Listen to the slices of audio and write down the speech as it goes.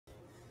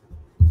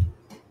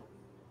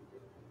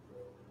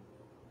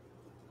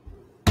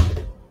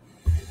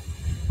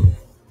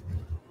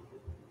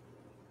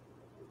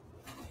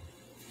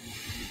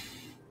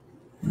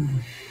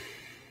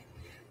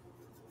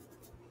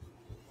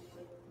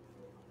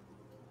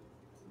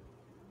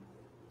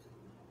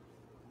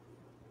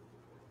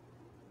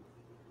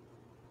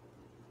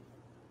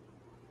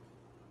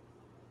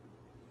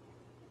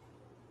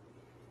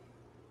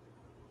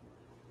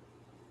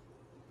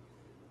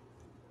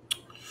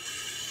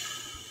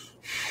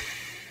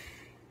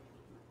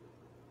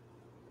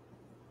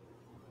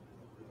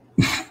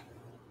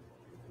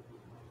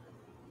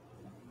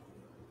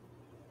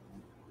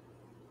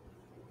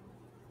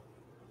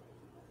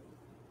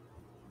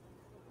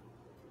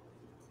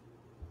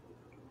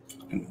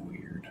Fucking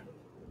weird.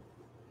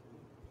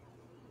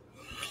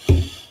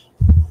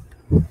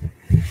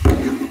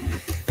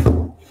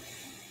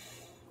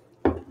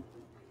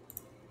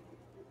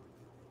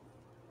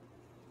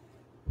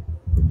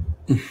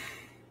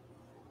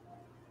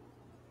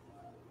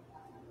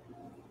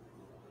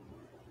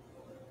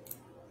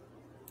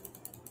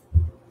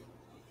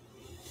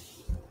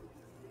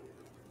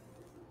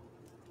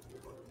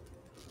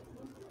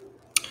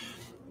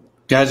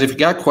 Guys, if you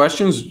got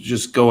questions,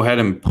 just go ahead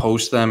and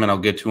post them, and I'll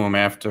get to them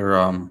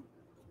after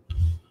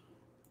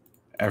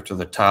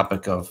the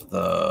topic of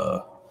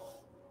the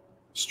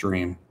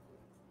stream.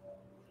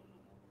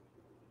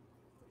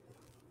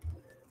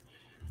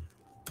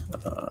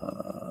 What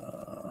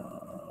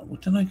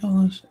did I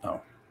call this? Oh,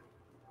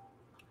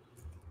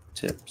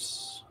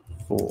 tips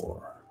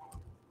for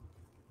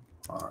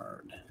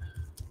hard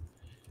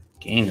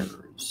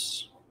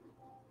gainers.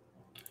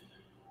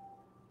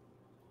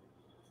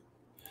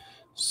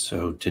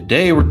 So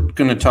today we're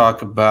going to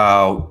talk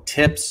about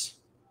tips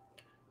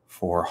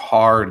for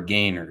hard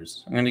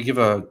gainers. I'm going to give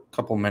a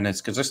couple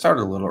minutes because I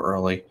started a little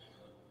early.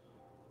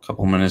 A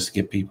couple minutes to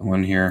get people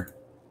in here.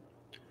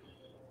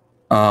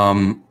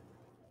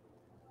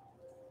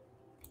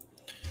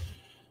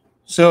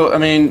 So, I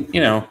mean,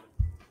 you know,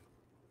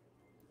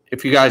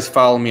 if you guys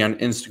follow me on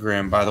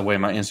Instagram, by the way,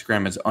 my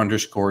Instagram is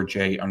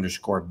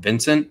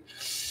 _J_Vincent.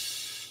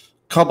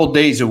 Couple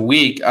days a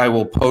week, I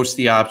will post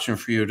the option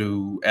for you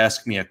to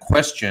ask me a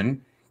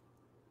question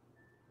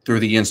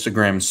through the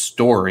Instagram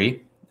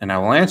story, and I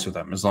will answer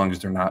them as long as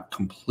they're not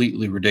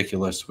completely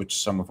ridiculous,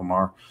 which some of them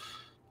are.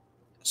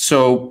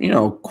 So, you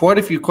know, quite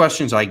a few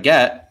questions I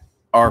get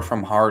are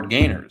from hard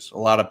gainers. A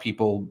lot of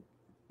people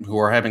who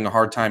are having a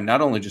hard time not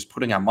only just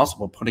putting on muscle,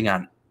 but putting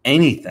on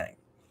anything.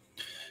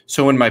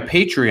 So in my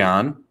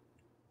Patreon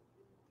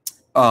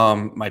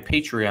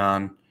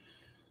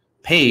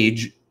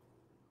page,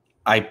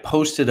 I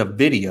posted a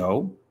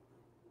video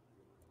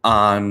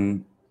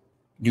on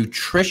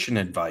nutrition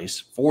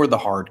advice for the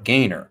hard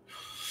gainer.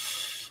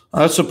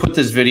 I also put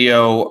this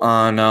video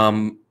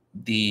on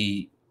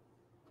the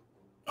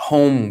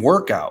home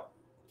workout.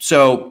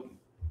 So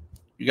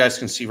you guys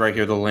can see right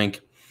here the link.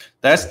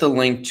 That's the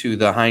link to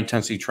the high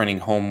intensity training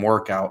home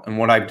workout. And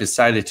what I've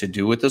decided to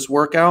do with this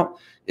workout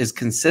is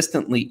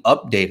consistently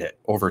update it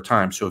over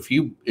time. So if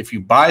you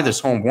buy this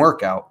home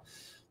workout,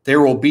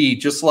 there will be,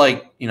 just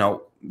like, you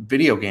know,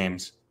 video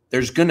games,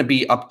 there's going to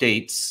be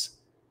updates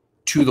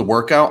to the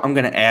workout. I'm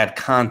going to add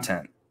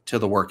content to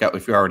the workout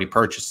if you already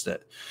purchased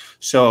it.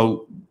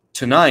 So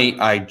tonight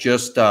I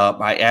just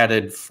I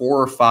added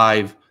 4 or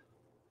 5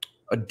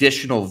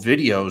 additional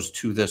videos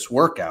to this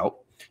workout,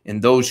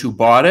 and those who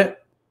bought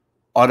it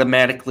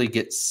automatically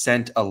get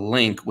sent a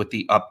link with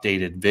the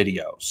updated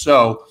video.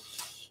 So,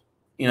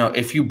 you know,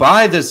 if you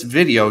buy this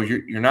video,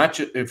 you're not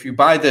just, if you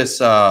buy this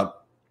HIIT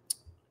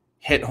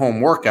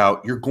home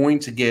workout, you're going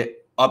to get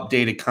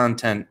updated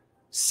content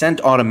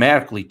sent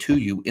automatically to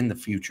you in the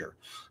future.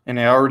 And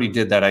I already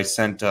did that. I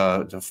sent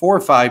the 4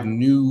 or 5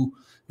 new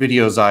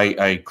videos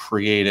I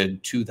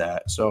created to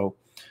that. So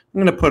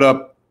I'm going to put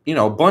up, you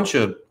know, a bunch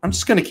of, I'm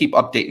just going to keep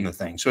updating the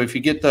thing. So if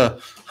you get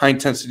the high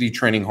intensity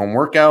training home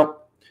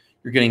workout,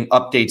 you're getting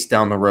updates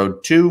down the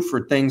road too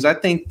for things I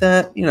think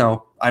that, you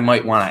know, I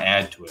might want to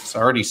add to it. So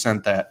I already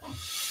sent that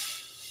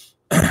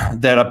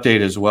that update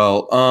as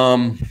well.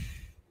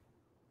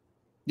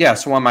 Yeah,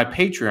 so on my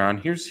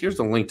Patreon, here's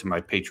the link to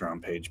my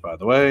Patreon page, by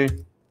the way.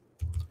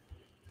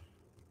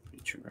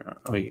 Patreon,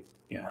 oh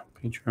yeah,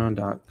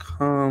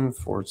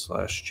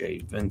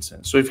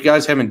 patreon.com/JVincent. So if you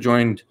guys haven't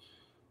joined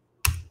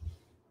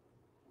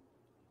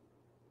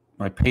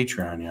my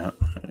Patreon yet,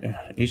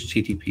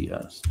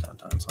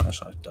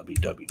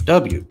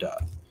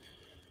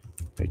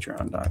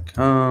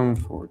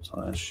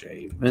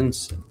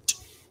 https://www.patreon.com/JVincent.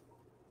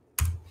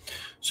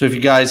 So if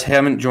you guys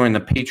haven't joined the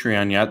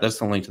Patreon yet, that's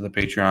the link to the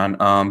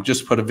Patreon.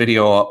 Just put a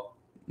video up,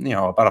 you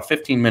know, about a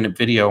 15-minute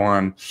video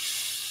on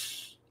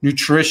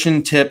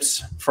nutrition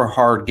tips for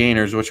hard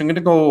gainers, which I'm going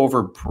to go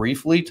over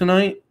briefly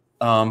tonight.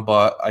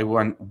 But I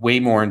went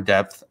way more in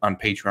depth on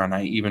Patreon.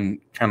 I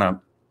even kind of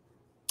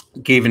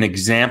gave an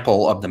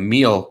example of the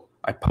meal.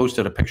 I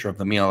posted a picture of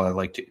the meal I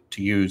like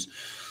to use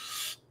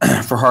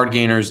for hard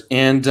gainers.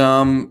 And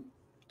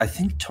I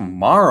think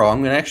tomorrow I'm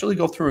going to actually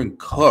go through and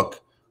cook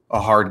a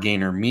hard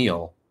gainer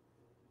meal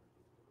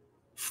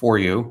for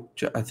you.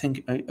 I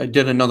think I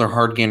did another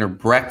hard gainer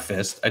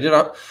breakfast.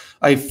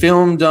 I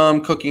filmed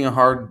cooking a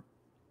hard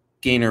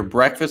gainer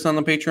breakfast on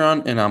the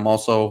Patreon, and I'm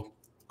also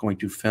going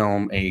to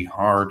film a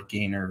hard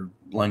gainer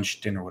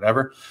lunch, dinner,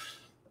 whatever.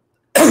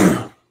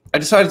 I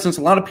decided, since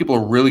a lot of people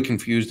are really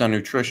confused on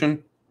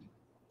nutrition,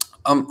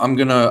 I'm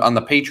gonna, on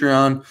the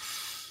Patreon,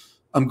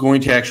 I'm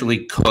going to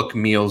actually cook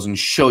meals and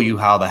show you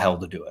how the hell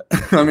to do it.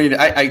 I mean,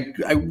 I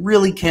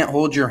really can't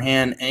hold your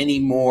hand any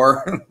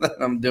more than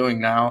I'm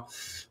doing now.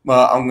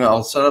 But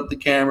I'll set up the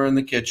camera in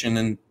the kitchen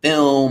and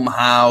film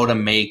how to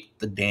make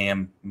the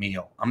damn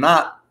meal. I'm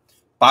not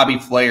Bobby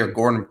Flay or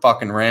Gordon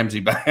fucking Ramsay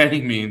by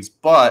any means,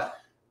 but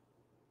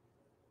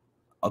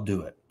I'll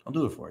do it. I'll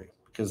do it for you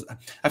because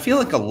I feel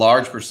like a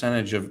large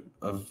percentage of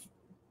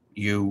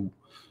you,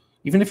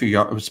 even if you're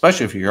young,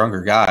 especially if you're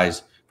younger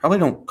guys, probably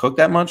don't cook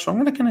that much. So I'm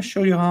going to kind of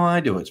show you how I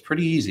do it. It's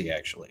pretty easy,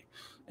 actually,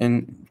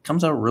 and it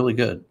comes out really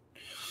good.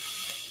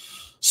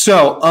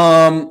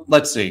 So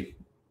let's see.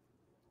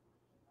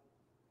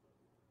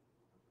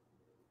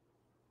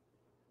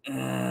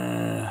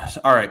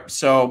 All right.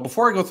 So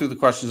before I go through the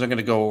questions, I'm going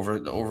to go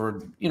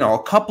over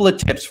a couple of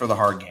tips for the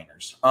hard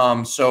gainers.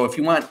 So if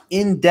you want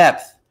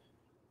in-depth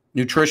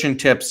nutrition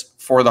tips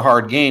for the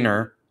hard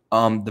gainer,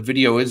 the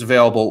video is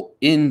available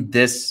in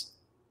this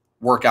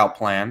workout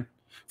plan.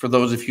 For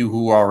those of you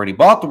who already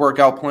bought the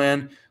workout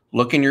plan,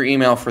 look in your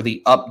email for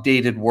the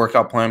updated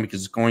workout plan because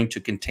it's going to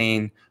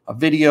contain a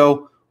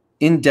video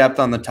in depth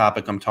on the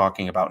topic I'm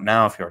talking about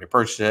now if you already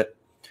purchased it.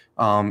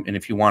 And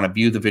if you want to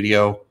view the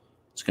video,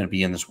 it's going to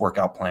be in this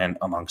workout plan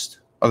amongst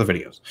other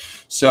videos.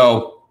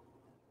 So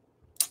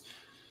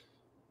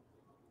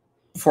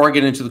before I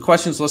get into the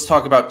questions, let's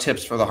talk about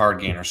tips for the hard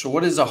gainer. So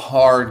what is a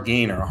hard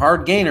gainer? A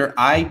hard gainer,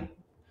 I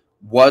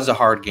was a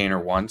hard gainer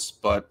once,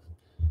 but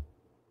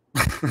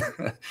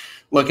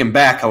looking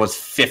back, I was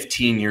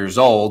 15 years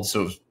old.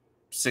 So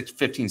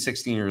 15,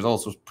 16 years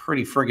old. So it's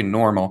pretty friggin'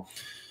 normal.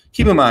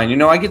 Keep in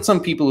mind, I get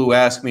some people who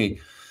ask me,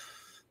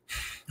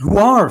 who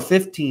are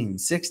 15,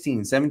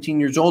 16, 17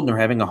 years old and they're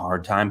having a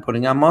hard time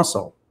putting on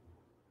muscle.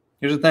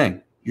 Here's the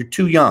thing. You're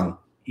too young.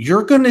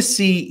 You're going to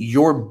see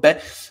your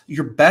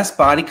best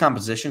body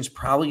composition is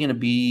probably going to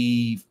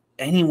be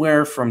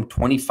anywhere from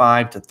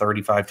 25 to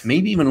 35 to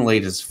maybe even as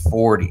late as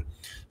 40.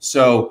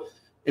 So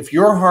if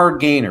you're a hard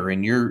gainer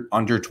and you're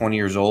under 20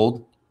 years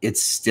old,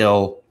 it's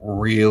still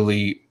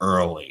really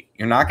early.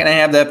 You're not going to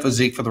have that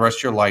physique for the rest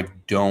of your life.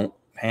 Don't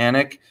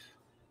panic.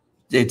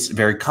 It's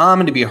very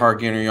common to be a hard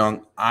gainer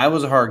young. I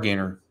was a hard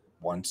gainer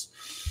once.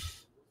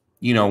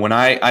 When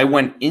I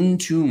went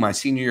into my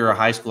senior year of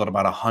high school at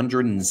about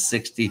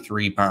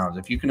 163 pounds.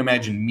 If you can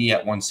imagine me at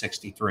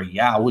 163,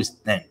 yeah, I was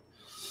thin.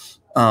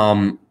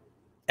 And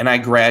I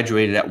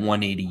graduated at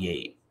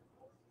 188.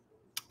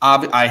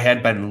 I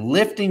had been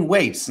lifting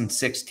weights since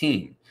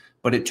 16,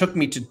 but it took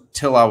me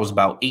till I was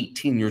about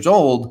 18 years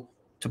old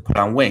to put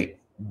on weight.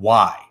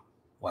 Why?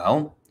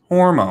 Well,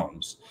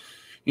 hormones.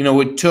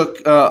 It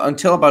took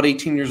until about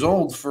 18 years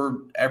old for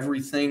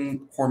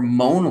everything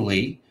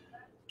hormonally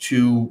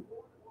to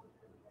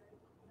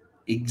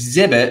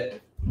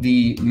exhibit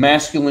the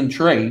masculine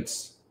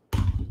traits,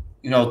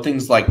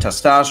 things like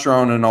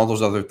testosterone and all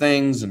those other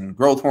things and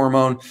growth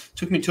hormone. It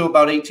took me to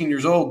about 18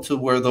 years old to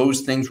where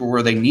those things were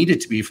where they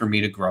needed to be for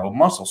me to grow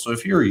muscle. So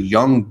if you're a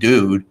young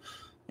dude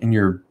and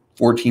you're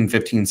 14,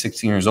 15,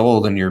 16 years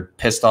old and you're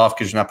pissed off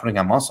because you're not putting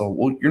on muscle,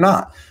 well, you're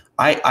not.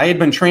 I had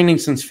been training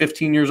since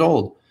 15 years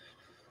old.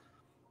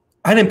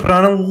 I didn't put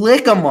on a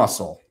lick of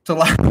muscle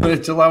till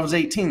I was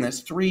 18.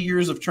 That's 3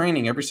 years of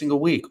training every single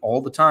week,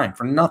 all the time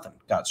for nothing.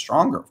 Got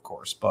stronger, of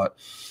course, but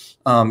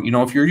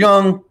if you're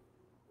young,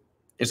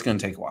 it's going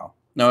to take a while.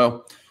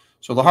 No,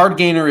 so the hard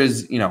gainer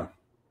is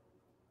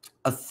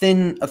a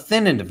thin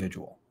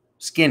individual,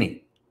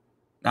 skinny,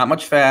 not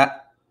much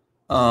fat,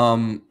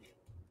 kind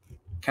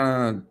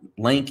of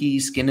lanky,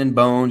 skin and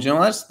bones.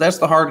 That's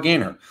the hard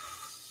gainer.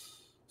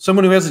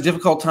 Someone who has a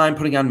difficult time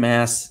putting on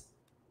mass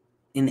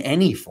in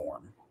any form.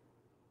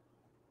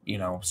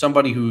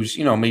 Somebody who's,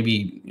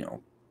 maybe,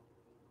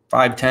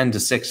 5'10" to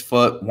 6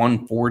 foot,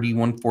 140,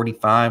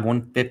 145,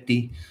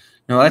 150,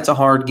 that's a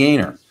hard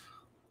gainer.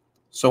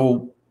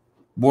 So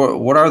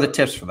what are the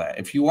tips for that?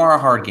 If you are a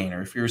hard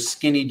gainer, if you're a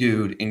skinny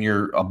dude and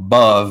you're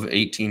above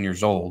 18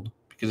 years old,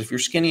 because if you're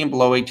skinny and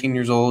below 18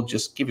 years old,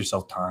 just give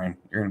yourself time.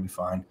 You're going to be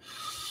fine.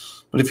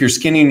 But if you're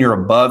skinny and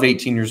you're above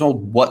 18 years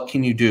old, what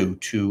can you do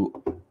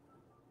to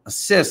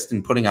assist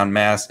in putting on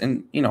mass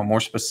and,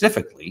 more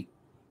specifically,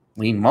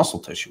 lean muscle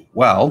tissue?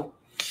 Well,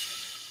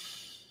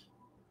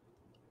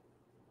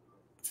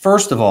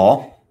 first of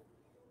all,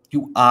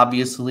 you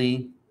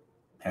obviously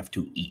have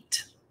to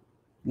eat.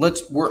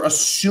 We're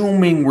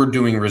assuming we're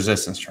doing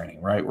resistance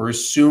training, right? We're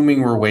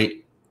assuming we're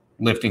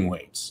lifting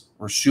weights.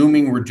 We're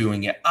assuming we're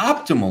doing it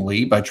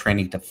optimally by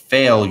training to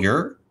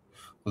failure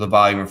with a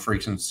volume and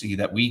frequency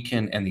that we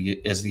can,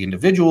 as the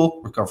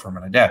individual, recover from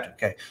and adapt.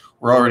 Okay,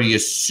 we're already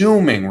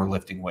assuming we're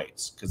lifting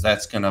weights because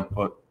that's going to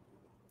put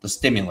the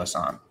stimulus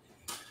on.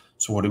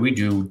 So what do we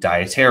do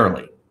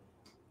dietarily?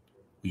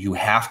 You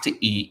have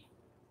to eat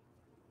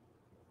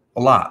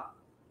a lot.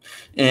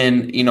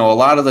 And, a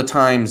lot of the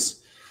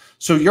times,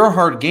 so you're a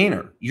hard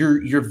gainer.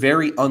 You're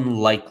very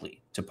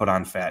unlikely to put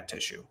on fat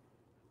tissue.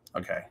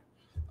 Okay.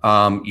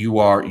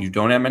 You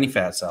don't have many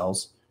fat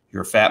cells.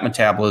 Your fat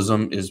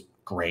metabolism is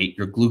great.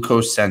 You're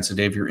glucose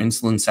sensitive. You're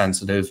insulin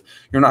sensitive.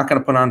 You're not going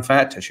to put on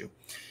fat tissue.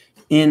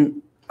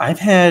 And I've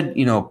had,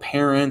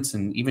 parents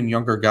and even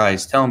younger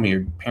guys tell me,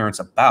 or parents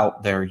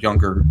about their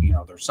younger,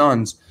 their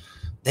sons,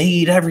 they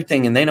eat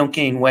everything and they don't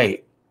gain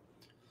weight.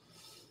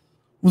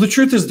 Well, the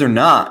truth is they're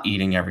not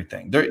eating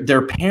everything.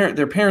 Their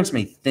parents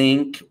may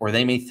think, or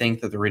they may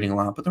think that they're eating a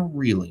lot, but they're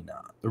really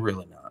not. They're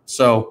really not.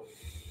 So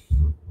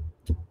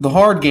the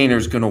hard gainer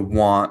is going to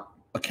want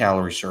a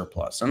calorie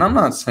surplus. And I'm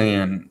not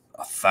saying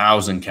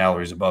 1,000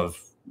 calories above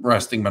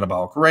resting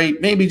metabolic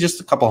rate, maybe just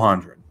a couple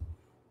hundred.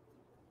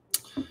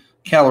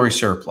 Calorie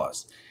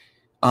surplus.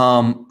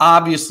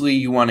 Obviously,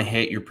 you want to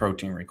hit your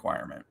protein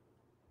requirement.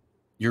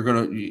 You're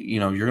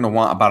gonna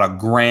want about a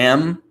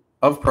gram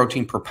of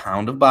protein per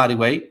pound of body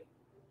weight,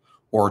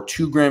 or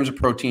 2 grams of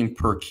protein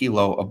per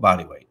kilo of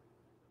body weight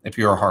if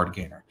you're a hard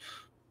gainer.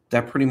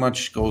 That pretty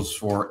much goes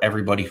for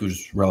everybody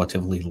who's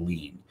relatively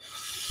lean.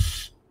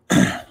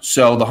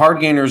 So the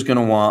hard gainer is going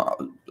to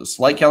want a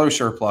slight calorie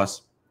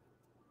surplus,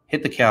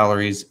 hit the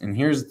calories, and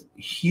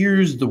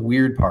here's the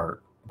weird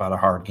part about a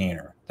hard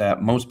gainer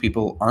that most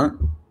people are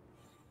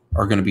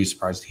going to be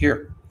surprised to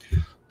hear.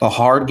 The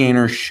hard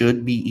gainer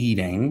should be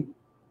eating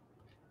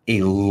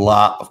a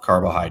lot of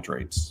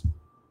carbohydrates.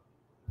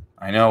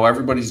 I know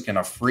everybody's going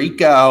to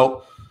freak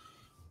out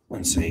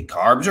and say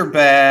carbs are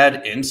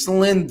bad,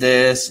 insulin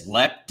this,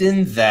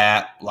 leptin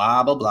that,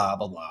 blah, blah, blah,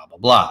 blah, blah, blah,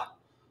 blah.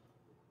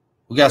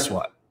 Well, guess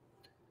what?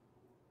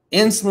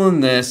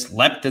 Insulin this,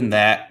 leptin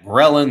that,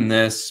 ghrelin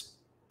this,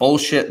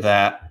 bullshit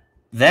that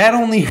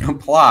only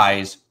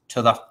applies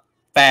to the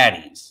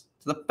fatties,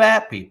 to the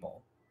fat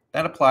people.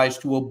 That applies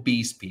to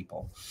obese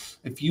people.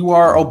 If you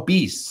are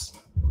obese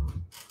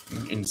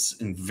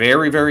and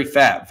very, very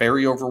fat,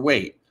 very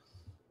overweight,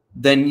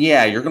 then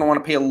yeah, you're going to want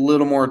to pay a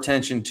little more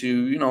attention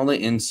to, the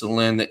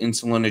insulin, the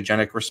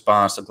insulinogenic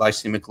response, the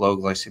glycemic load,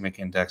 glycemic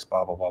index,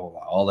 blah, blah, blah, blah,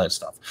 blah, all that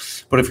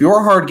stuff. But if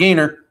you're a hard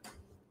gainer,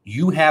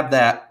 you have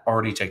that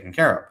already taken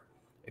care of.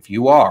 If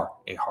you are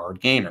a hard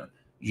gainer,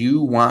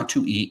 you want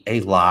to eat a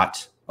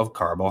lot of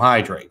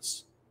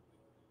carbohydrates.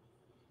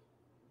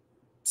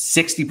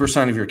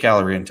 60% of your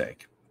calorie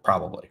intake,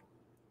 probably.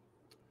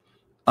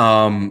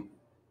 300,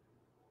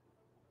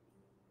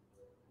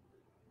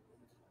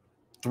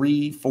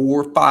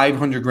 400,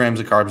 500 grams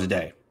of carbs a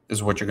day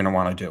is what you're going to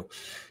want to do.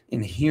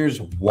 And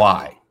here's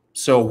why.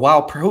 So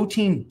while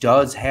protein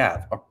does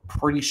have a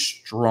pretty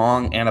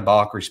strong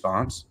anabolic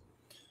response,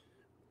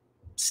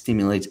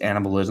 stimulates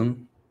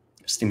anabolism,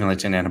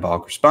 stimulates an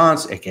anabolic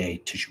response, aka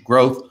tissue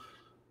growth,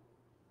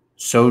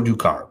 so do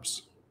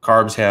carbs.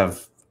 Carbs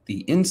have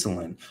the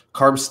insulin.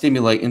 Carbs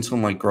stimulate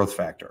insulin-like growth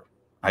factor,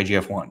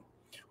 IGF-1,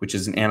 which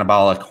is an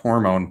anabolic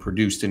hormone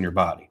produced in your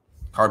body.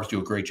 Carbs do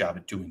a great job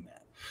at doing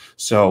that.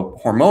 So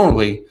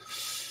hormonally,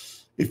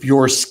 if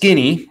you're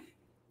skinny,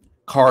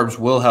 carbs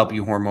will help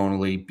you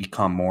hormonally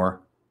become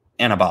more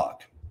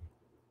anabolic.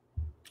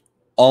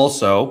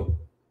 Also,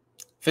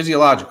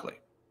 physiologically,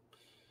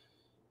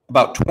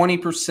 about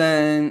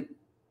 20%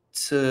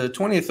 to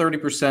 20 to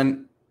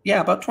 30%,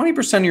 about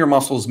 20% of your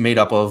muscle is made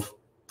up of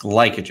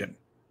glycogen,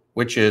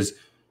 which is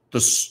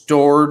the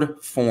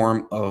stored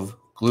form of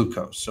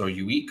glucose. So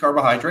you eat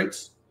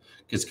carbohydrates,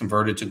 gets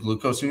converted to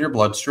glucose in your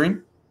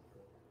bloodstream,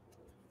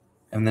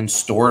 and then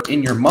stored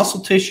in your muscle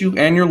tissue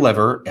and your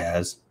liver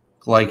as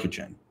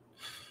glycogen.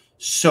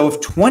 So if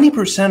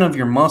 20% of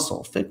your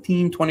muscle,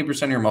 15,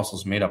 20% of your muscle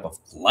is made up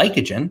of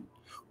glycogen,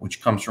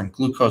 which comes from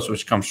glucose,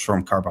 which comes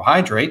from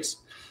carbohydrates,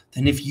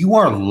 then if you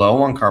are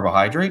low on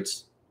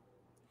carbohydrates,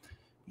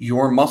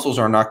 your muscles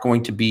are not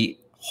going to be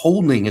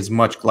holding as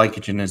much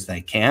glycogen as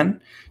they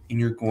can, and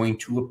you're going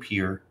to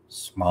appear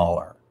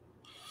smaller.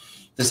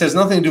 This has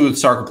nothing to do with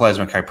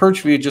sarcoplasmic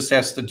hypertrophy. It just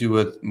has to do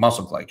with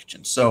muscle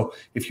glycogen. So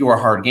if you are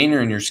a hard gainer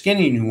and you're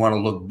skinny and you want to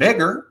look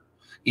bigger,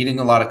 eating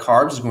a lot of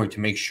carbs is going to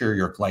make sure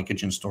your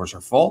glycogen stores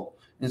are full,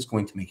 and it's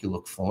going to make you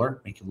look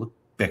fuller, make you look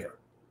bigger.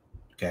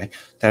 Okay,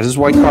 that is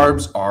why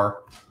carbs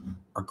are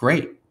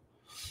great.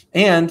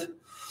 And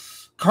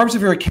carbs are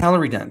very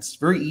calorie dense.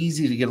 Very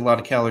easy to get a lot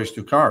of calories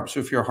through carbs.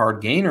 So if you're a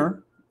hard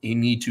gainer, you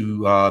need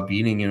to be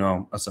eating,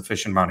 a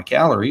sufficient amount of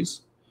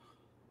calories.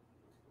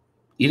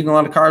 Eating a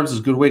lot of carbs is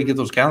a good way to get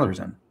those calories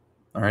in.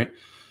 All right.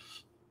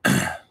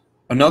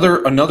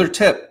 Another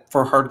tip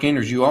for hard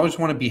gainers, you always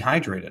want to be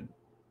hydrated.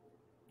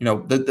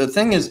 The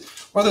thing is,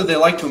 whether they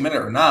like to admit it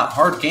or not,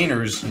 hard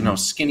gainers,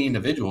 skinny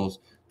individuals,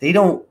 they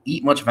don't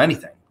eat much of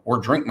anything or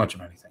drink much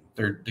of anything.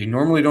 They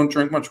normally don't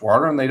drink much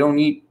water, and they don't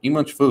eat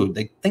much food.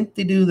 They think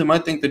they do. They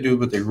might think they do,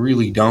 but they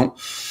really don't.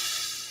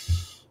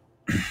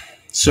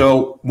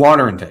 So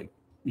water intake.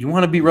 You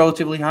want to be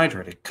relatively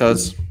hydrated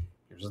because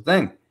here's the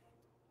thing.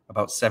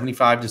 About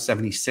 75 to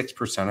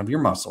 76% of your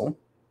muscle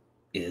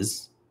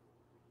is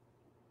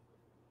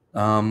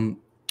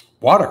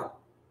water.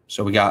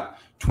 So we got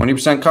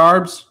 20%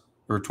 carbs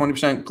or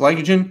 20%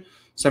 glycogen,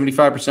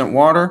 75%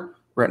 water.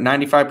 We're at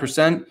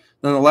 95%.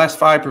 Then the last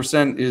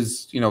 5%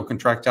 is,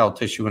 contractile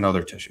tissue and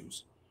other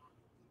tissues.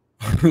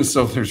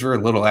 So there's very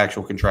little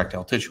actual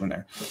contractile tissue in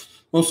there.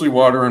 Mostly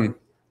water and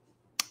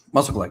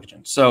muscle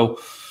glycogen. So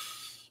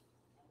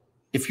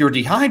if you're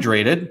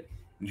dehydrated,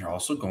 you're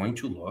also going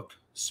to look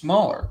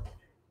smaller.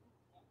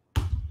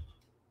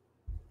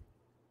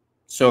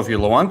 So if you're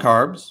low on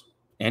carbs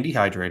and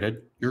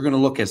dehydrated, you're going to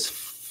look as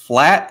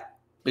flat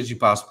as you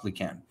possibly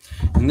can.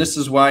 And this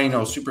is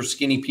why, super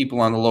skinny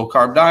people on the low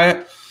carb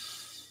diet,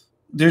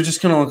 they're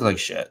just going to look like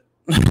shit.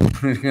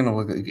 They're going to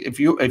look like, if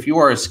you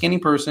are a skinny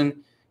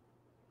person,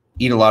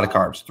 eat a lot of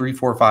carbs, 300,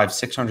 400, 500,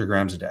 600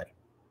 grams a day.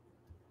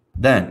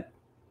 Then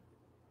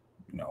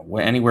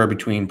anywhere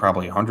between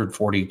probably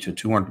 140 to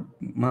 200,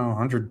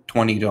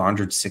 120 to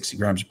 160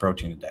 grams of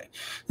protein a day.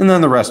 And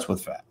then the rest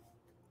with fat.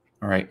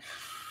 All right.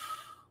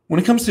 When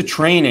it comes to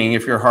training,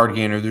 if you're a hard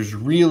gainer, there's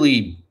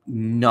really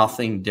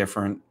nothing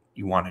different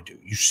you want to do.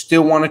 You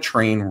still want to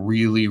train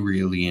really,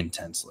 really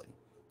intensely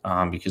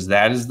because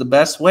that is the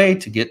best way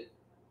to get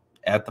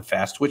at the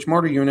fast twitch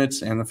motor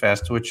units, and the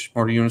fast twitch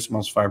motor units,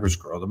 most fibers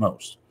grow the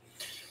most.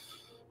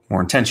 The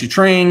more intense you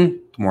train,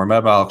 the more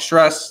metabolic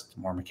stress,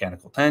 the more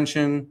mechanical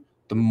tension,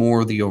 the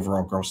more the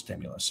overall growth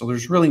stimulus. So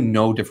there's really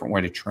no different way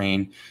to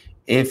train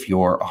if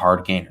you're a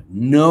hard gainer.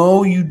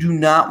 No, you do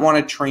not want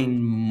to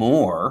train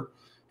more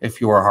if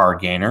you're a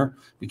hard gainer,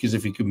 because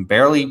if you can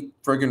barely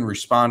friggin'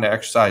 respond to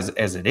exercise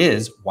as it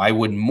is, why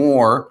would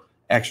more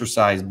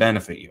exercise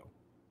benefit you?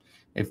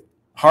 If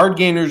hard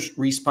gainers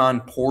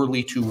respond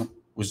poorly to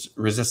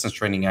resistance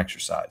training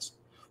exercise,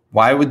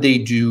 why would they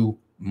do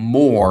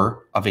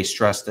more of a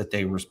stress that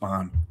they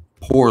respond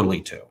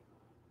poorly to?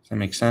 Does that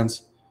make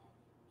sense?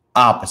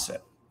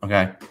 Opposite.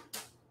 Okay.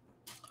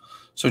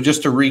 So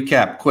just to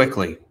recap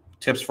quickly,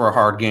 tips for a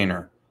hard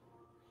gainer.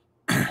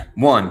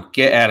 1,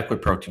 get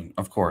adequate protein,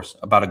 of course,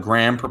 about 1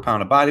 gram per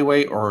pound of body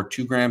weight, or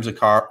 2 grams of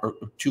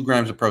 2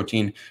 grams of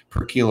protein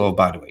per kilo of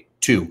body weight.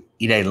 2,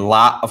 eat a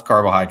lot of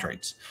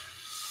carbohydrates.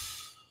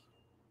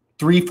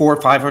 3,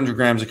 4, 500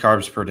 grams of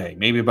carbs per day,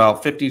 maybe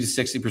about 50 to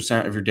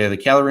 60% of your daily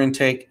calorie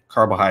intake,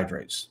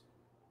 carbohydrates.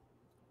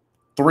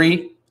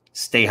 3,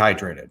 stay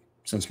hydrated.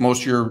 Since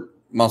most of your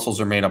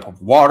muscles are made up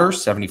of water,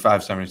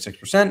 75,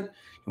 76%, you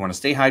want to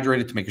stay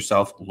hydrated to make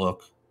yourself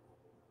look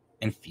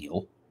and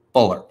feel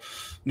fuller.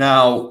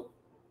 Now,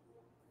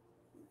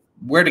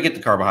 where to get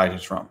the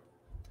carbohydrates from?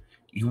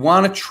 You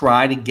want to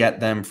try to get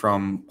them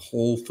from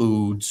whole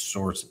food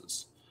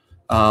sources.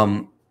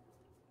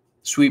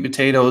 Sweet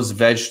potatoes,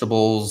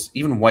 vegetables,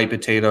 even white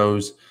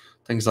potatoes,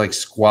 things like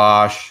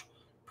squash,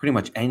 pretty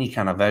much any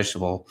kind of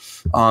vegetable.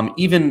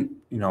 Even,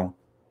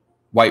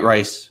 white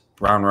rice,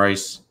 brown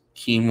rice,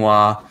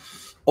 quinoa.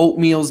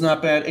 Oatmeal's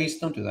not bad. Ace,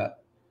 don't do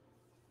that.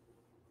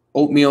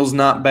 Oatmeal's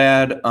not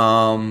bad.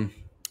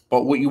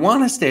 But what you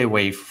want to stay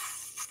away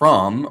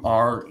from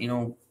are,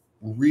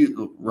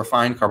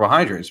 refined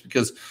carbohydrates,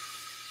 because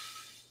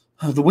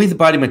the way the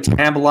body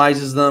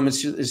metabolizes them,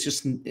 it's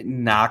just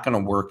not going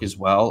to work as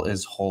well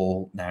as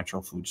whole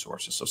natural food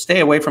sources. So stay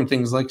away from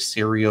things like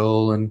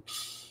cereal and,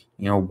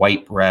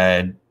 white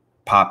bread,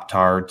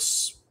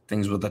 Pop-Tarts,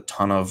 things with a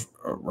ton of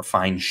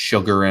refined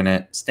sugar in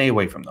it. Stay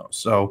away from those.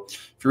 So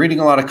if you're eating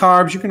a lot of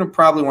carbs, you're going to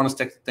probably want to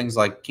stick to things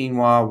like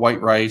quinoa,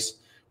 white rice,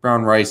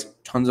 brown rice,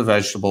 tons of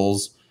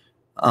vegetables,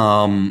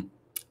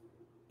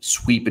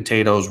 sweet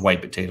potatoes,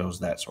 white potatoes,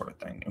 that sort of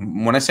thing.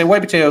 And when I say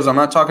white potatoes, I'm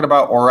not talking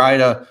about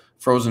Ore-Ida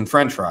frozen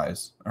French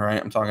fries. All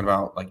right. I'm talking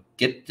about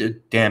get the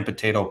damn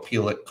potato,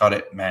 peel it, cut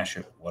it, mash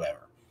it,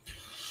 whatever.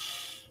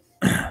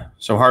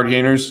 So hard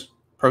gainers,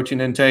 protein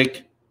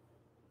intake,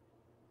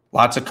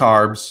 lots of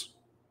carbs,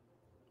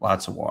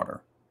 lots of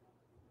water,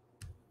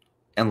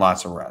 and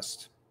lots of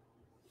rest.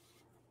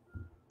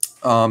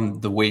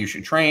 The way you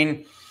should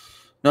train,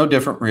 no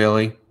different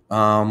really.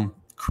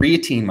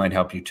 Creatine might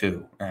help you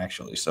too,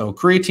 actually. So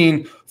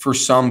creatine, for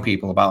some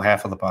people, about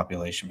half of the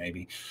population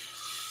maybe,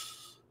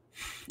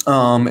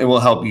 it will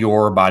help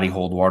your body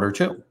hold water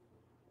too,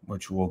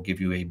 which will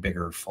give you a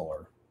bigger,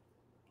 fuller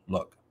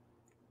look.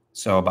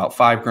 So about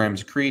 5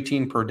 grams of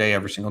creatine per day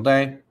every single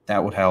day,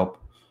 that would help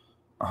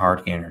a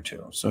hard gainer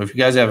too. So if you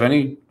guys have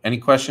any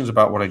questions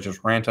about what I just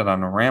ranted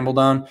on and rambled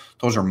on,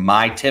 those are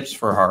my tips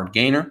for a hard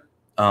gainer.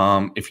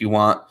 If you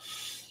want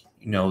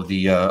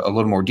a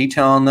little more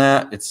detail on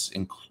that, it's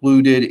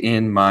included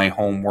in my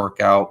home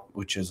workout,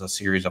 which is a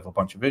series of a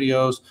bunch of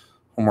videos.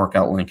 Home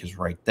workout link is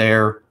right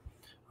there.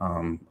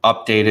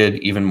 Updated,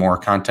 even more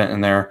content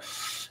in there.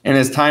 And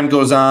as time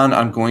goes on,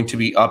 I'm going to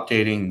be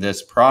updating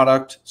this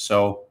product.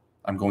 So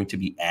I'm going to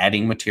be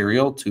adding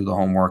material to the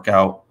home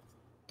workout,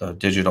 the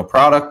digital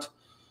product.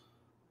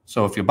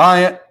 So if you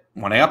buy it,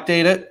 when I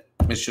update it,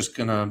 it's just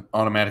going to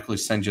automatically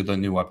send you the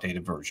new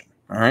updated version.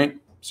 All right.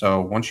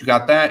 So once you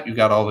got that, you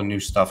got all the new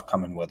stuff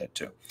coming with it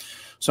too.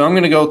 So I'm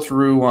going to go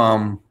through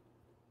a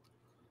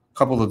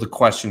couple of the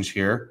questions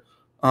here.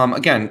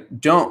 Again,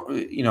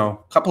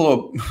 couple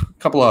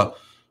of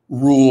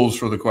rules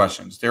for the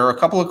questions. There are a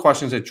couple of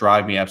questions that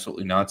drive me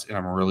absolutely nuts, and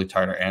I'm really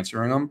tired of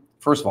answering them.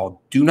 First of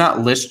all, do not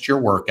list your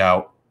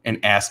workout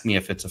and ask me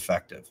if it's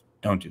effective.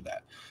 Don't do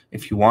that.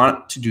 If you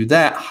want to do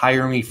that,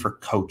 hire me for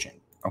coaching,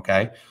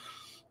 okay?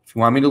 If you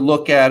want me to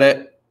look at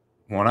it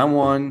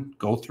one-on-one,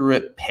 go through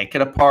it, pick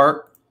it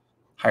apart,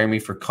 hire me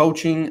for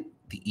coaching.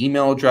 The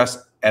email address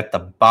at the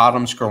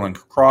bottom, scrolling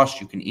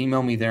across, you can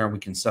email me there, and we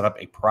can set up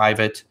a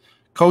private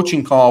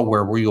coaching call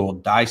where we will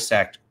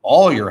dissect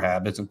all your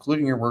habits,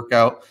 including your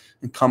workout,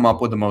 and come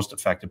up with the most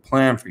effective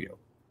plan for you.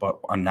 But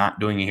I'm not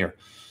doing it here.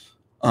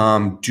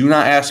 Do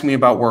not ask me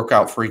about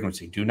workout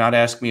frequency. Do not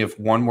ask me if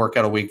 1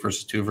 workout a week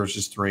versus 2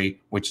 versus 3,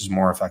 which is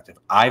more effective.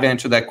 I've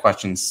answered that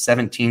question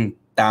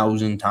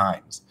 17,000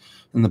 times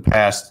in the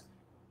past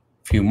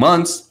few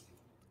months.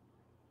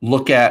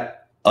 Look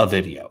at a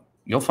video.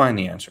 You'll find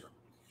the answer.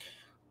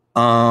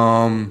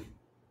 Do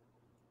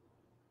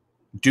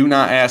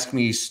not ask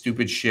me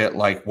stupid shit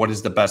like what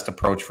is the best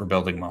approach for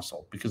building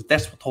muscle, because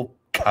that's what the whole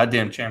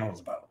goddamn channel is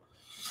about.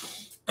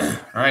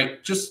 All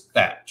right, just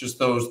that. Just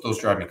those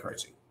drive me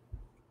crazy.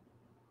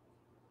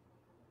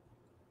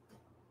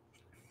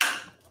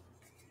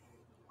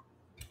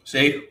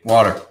 See,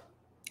 water.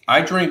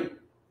 I drink,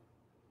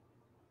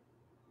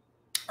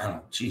 I don't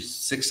know, geez,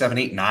 6, 7,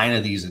 8, 9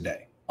 of these a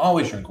day.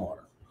 Always drink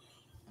water.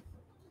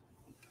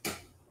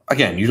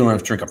 Again, you don't have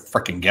to drink a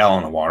freaking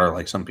gallon of water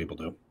like some people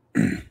do.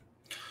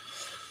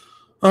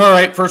 All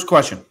right, first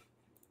question.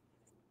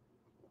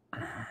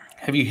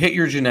 Have you hit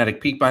your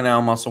genetic peak by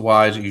now,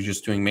 muscle-wise? Are you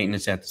just doing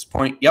maintenance at this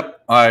point?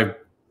 Yep. I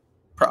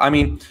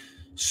mean,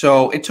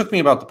 so it took me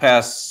about the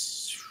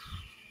past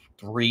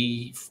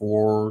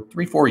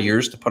 4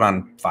 years to put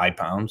on 5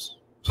 pounds.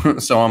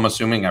 So I'm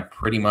assuming I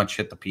pretty much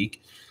hit the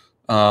peak.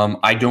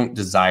 I don't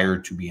desire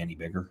to be any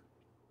bigger.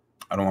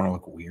 I don't want to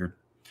look weird.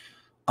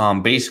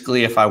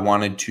 Basically, if I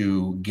wanted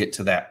to get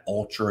to that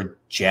ultra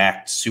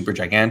jacked, super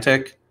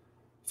gigantic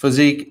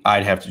physique,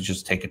 I'd have to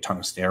just take a ton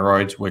of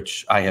steroids,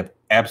 which I have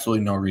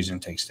absolutely no reason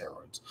to take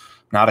steroids.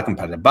 Not a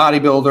competitive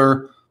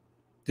bodybuilder.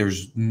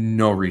 There's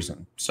no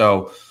reason.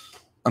 So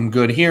I'm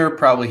good here.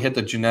 Probably hit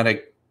the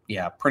genetic,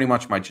 pretty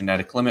much my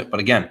genetic limit. But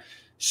again,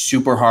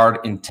 super hard,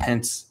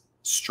 intense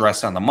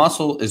stress on the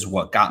muscle is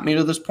what got me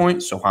to this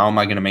point. So how am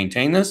I going to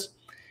maintain this?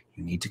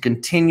 You need to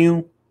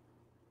continue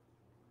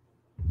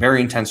very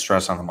intense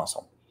stress on the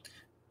muscle.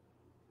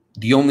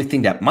 The only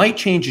thing that might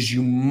change is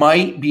you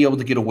might be able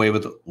to get away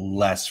with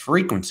less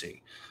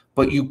frequency,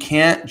 but you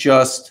can't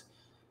just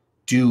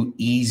do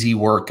easy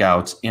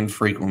workouts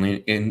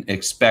infrequently and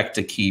expect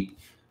to keep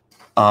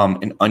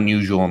an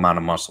unusual amount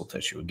of muscle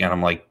tissue. Again,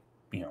 I'm like,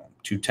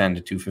 210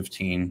 to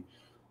 215.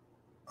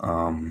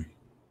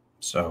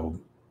 So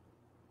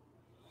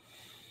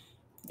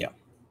yeah,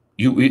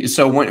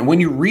 so when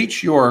you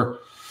reach your,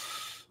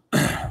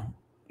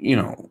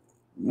 when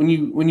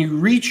you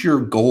reach your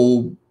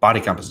goal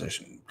body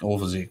composition, goal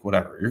physique,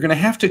 whatever, you're going to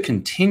have to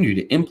continue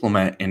to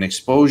implement and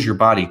expose your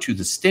body to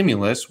the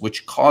stimulus,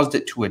 which caused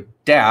it to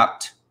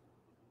adapt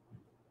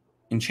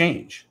and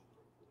change.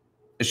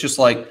 It's just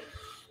like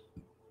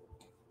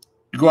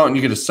you go out and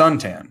you get a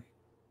suntan.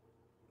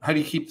 How do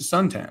you keep the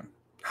suntan?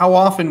 How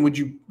often would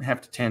you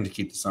have to tan to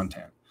keep the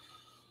suntan?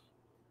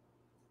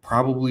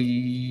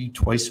 Probably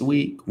twice a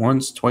week,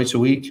 once, twice a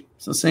week.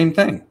 It's the same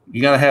thing.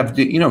 You got to have,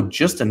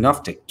 just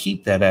enough to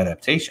keep that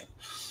adaptation.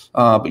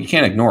 But you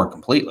can't ignore it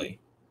completely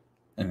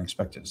and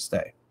expect it to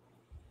stay.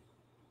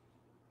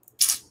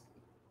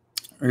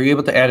 Are you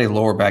able to add a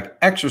lower back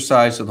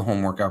exercise to the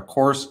home workout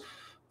course?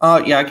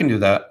 Yeah, I can do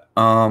that.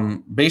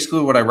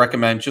 Basically, what I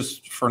recommend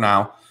just for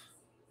now,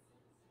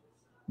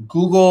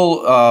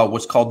 Google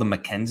what's called the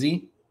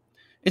McKenzie.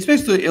 It's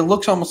basically, it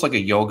looks almost like a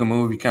yoga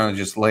move. You kind of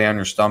just lay on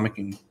your stomach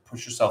and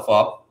push yourself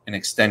up and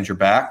extend your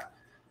back.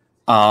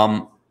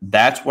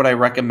 That's what I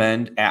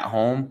recommend at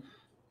home.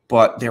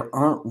 But there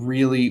aren't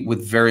really,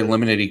 with very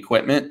limited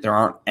equipment, there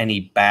aren't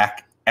any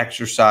back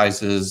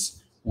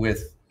exercises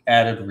with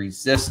added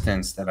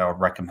resistance that I would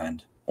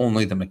recommend.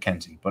 Only the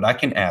McKenzie, but I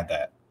can add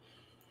that.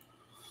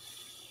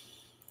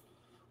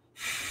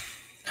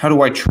 How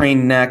do I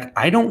train neck?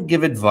 I don't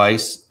give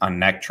advice on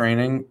neck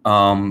training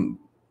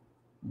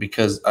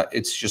because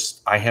it's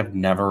just, I have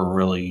never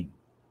really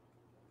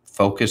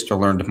focused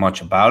or learned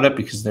much about it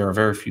because there are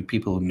very few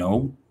people who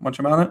know much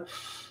about it.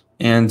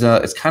 And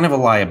it's kind of a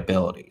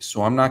liability.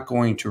 So I'm not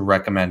going to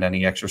recommend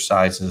any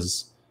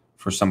exercises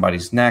for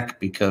somebody's neck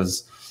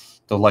because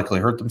they'll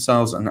likely hurt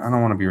themselves, and I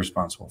don't want to be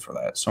responsible for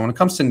that. So when it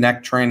comes to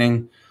neck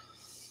training,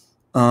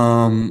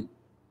 I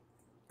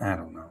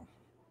don't know.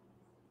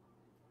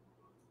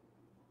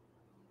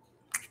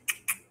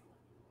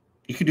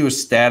 You could do a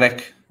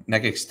static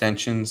neck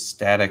extension,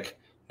 static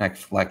neck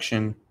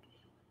flexion.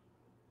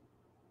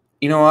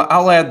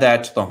 I'll add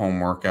that to the home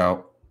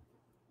workout.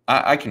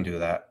 I can do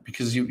that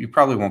because you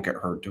probably won't get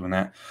hurt doing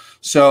that.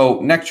 So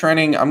neck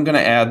training, I'm going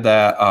to add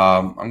that.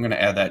 I'm going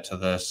to add that to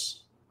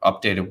this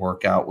updated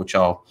workout, which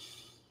I'll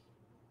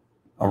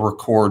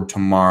record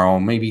tomorrow.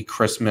 Maybe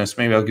Christmas.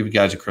 Maybe I'll give you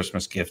guys a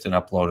Christmas gift and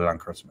upload it on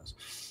Christmas.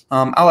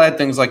 I'll add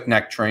things like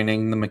neck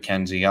training, the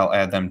McKenzie. I'll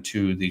add them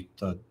to the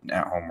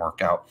at-home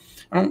workout.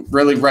 I don't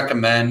really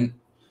recommend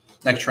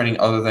neck training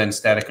other than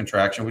static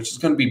contraction, which is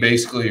going to be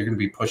basically you're going to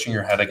be pushing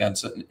your head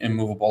against an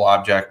immovable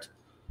object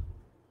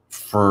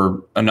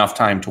for enough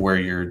time to where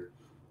your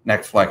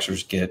neck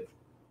flexors get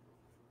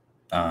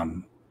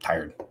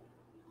tired.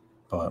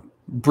 But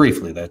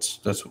briefly, that's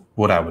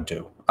what I would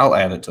do. I'll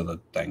add it to the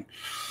thing.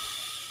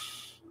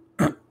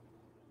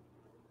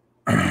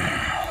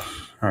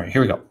 All right,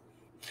 here we go.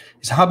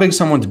 Is how big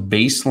someone's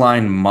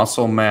baseline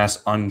muscle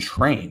mass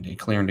untrained a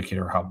clear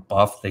indicator of how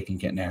buff they can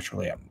get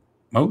naturally at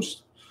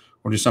most?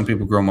 Or do some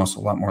people grow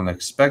muscle a lot more than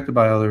expected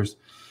by others?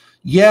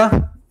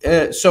 Yeah.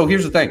 So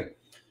here's the thing.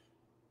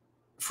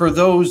 For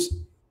those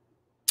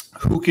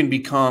who can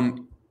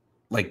become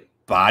like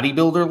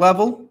bodybuilder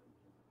level,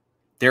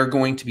 they're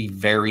going to be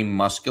very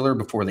muscular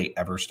before they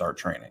ever start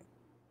training.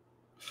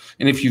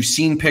 And if you've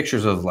seen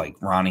pictures of like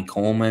Ronnie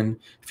Coleman,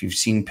 if you've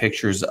seen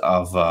pictures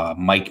of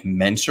Mike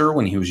Menser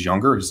when he was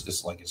younger,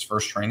 is like his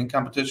first training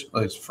competition,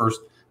 like his first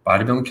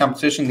bodybuilding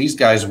competition, these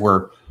guys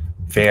were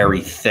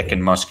very thick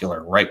and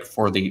muscular right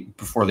before they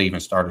even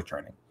started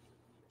training.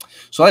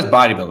 So that's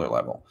bodybuilder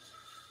level.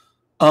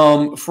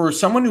 For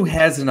someone who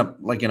has an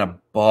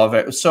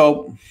above,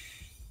 so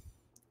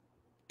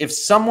if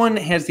someone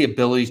has the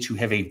ability to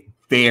have a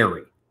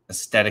very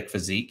aesthetic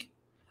physique,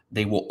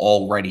 they will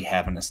already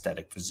have an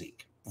aesthetic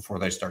physique before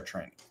they start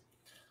training.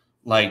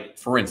 Like,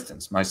 for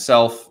instance,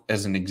 myself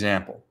as an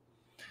example,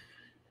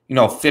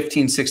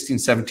 15, 16,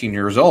 17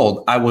 years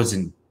old, I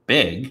wasn't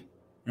big.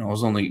 I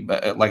was only,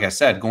 like I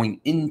said, going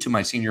into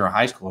my senior year of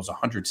high school, I was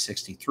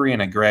 163,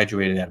 and I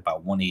graduated at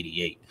about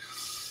 188.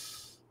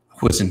 I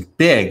wasn't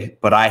big,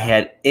 but I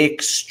had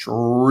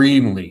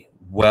extremely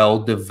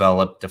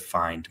well-developed,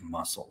 defined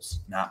muscles.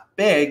 Not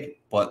big,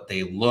 but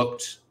they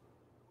looked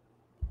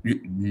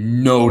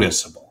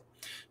noticeable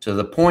to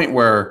the point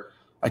where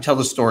I tell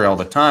the story all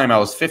the time. I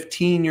was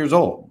 15 years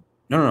old.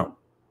 No.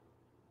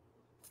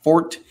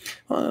 14.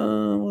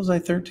 Was I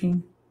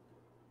 13?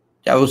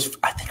 Yeah,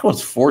 I think I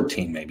was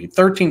 14, maybe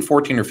 13,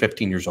 14, or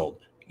 15 years old.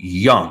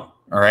 Young.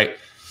 All right.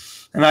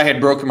 And I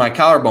had broken my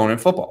collarbone in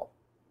football.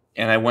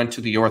 And I went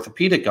to the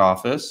orthopedic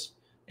office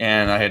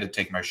and I had to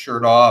take my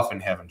shirt off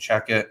and have him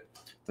check it.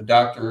 The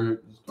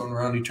doctor is going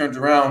around. He turns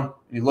around and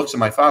he looks at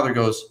my father,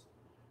 goes,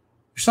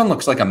 "Your son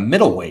looks like a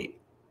middleweight."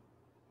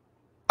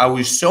 I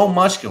was so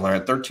muscular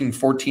at 13,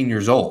 14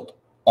 years old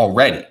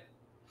already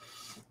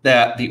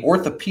that the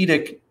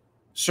orthopedic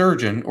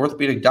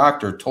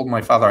doctor told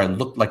my father I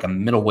looked like a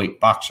middleweight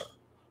boxer.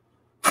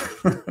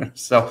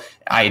 So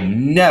I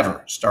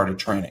never started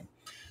training.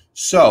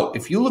 So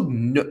if you look,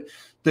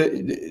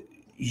 the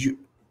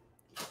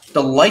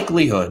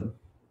likelihood,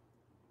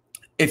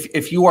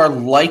 if you are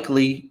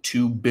likely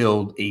to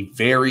build a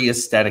very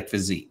aesthetic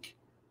physique,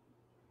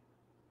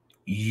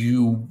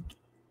 you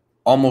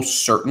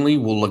almost certainly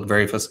will look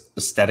very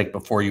aesthetic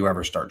before you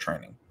ever start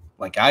training,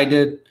 like I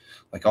did,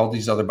 like all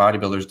these other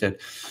bodybuilders did.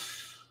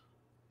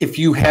 If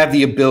you have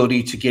the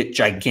ability to get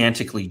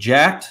gigantically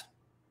jacked,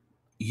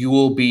 you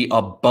will be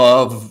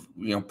above,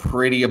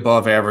 pretty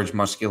above average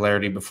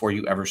muscularity before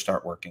you ever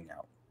start working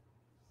out.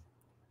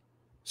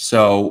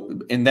 So,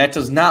 and that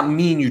does not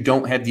mean you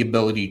don't have the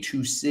ability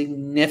to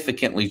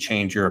significantly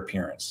change your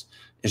appearance.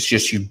 It's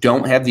just you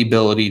don't have the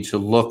ability to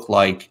look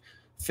like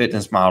a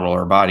fitness model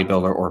or a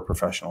bodybuilder or a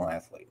professional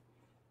athlete.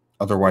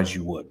 Otherwise,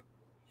 you would.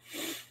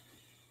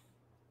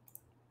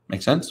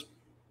 Make sense?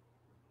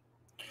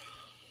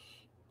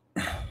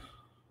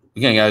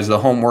 Again, guys, the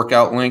home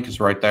workout link is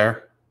right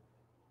there.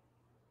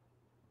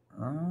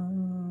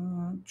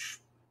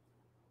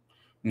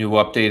 New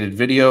updated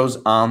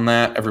videos on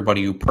that.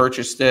 Everybody who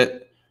purchased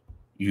it,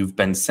 you've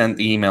been sent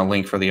the email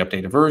link for the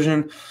updated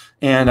version.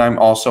 And I'm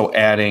also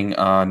adding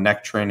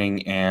neck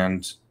training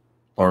and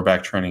lower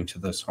back training to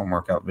this home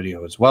workout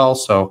video as well.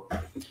 So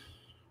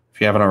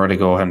if you haven't already,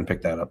 go ahead and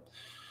pick that up.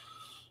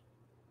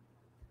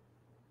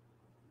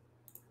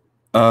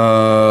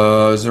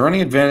 Is there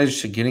any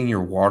advantage to getting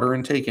your water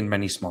intake in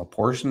many small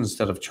portions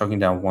instead of chugging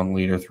down 1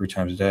 liter 3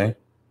 times a day?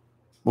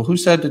 Well, who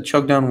said to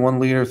chug down 1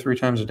 liter 3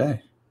 times a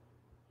day?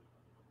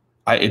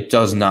 It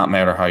does not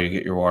matter how you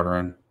get your water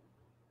in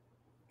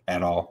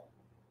at all.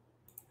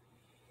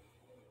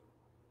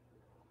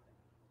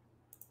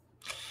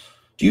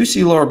 Do you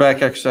see lower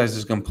back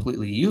exercises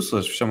completely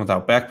useless for someone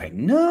without back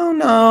pain? No,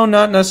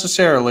 not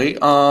necessarily.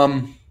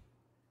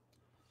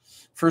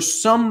 For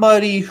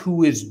somebody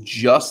who is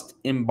just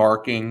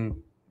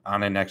embarking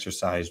on an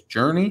exercise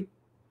journey,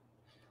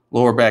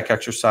 lower back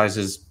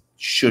exercises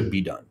should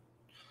be done.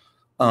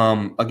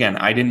 Again,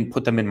 I didn't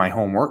put them in my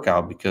home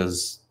workout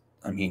because,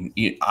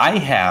 I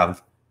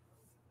have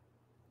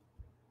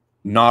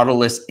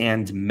Nautilus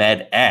and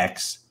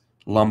MedX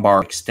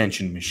lumbar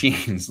extension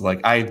machines.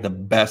 Like, I have the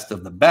best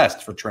of the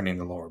best for training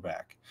the lower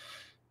back.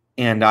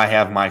 And I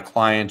have my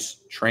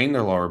clients train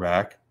their lower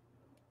back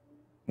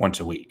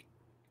once a week.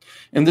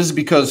 And this is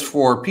because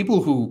for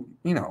people who,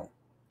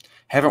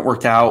 haven't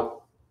worked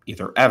out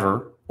either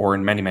ever or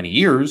in many, many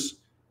years,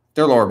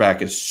 their lower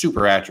back is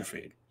super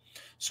atrophied.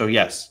 So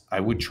yes, I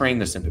would train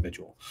this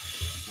individual.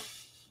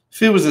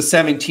 If it was a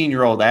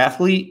 17-year-old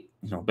athlete,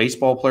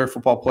 baseball player,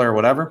 football player,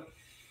 whatever,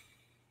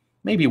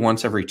 maybe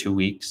once every 2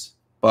 weeks.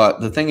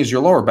 But the thing is,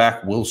 your lower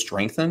back will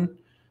strengthen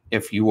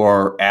if you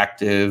are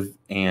active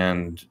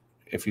and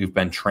if you've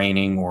been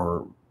training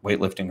or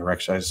weightlifting or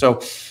exercise. So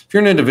if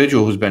you're an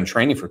individual who's been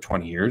training for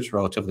 20 years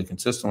relatively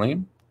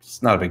consistently,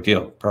 it's not a big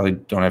deal. Probably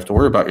don't have to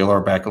worry about your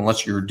lower back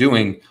unless you're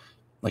doing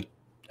like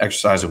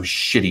exercise with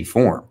shitty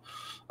form.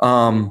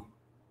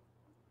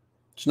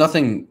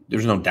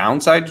 There's no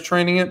downside to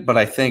training it, but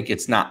I think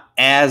it's not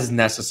as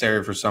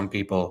necessary for some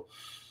people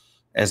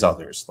as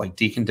others. Like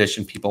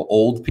deconditioned people,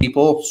 old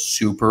people,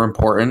 super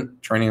important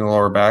training the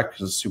lower back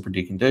because it's super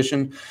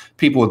deconditioned.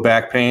 People with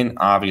back pain,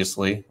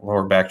 obviously,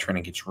 lower back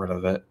training gets rid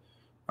of it.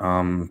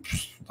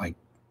 Like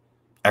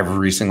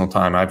every single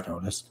time I've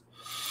noticed.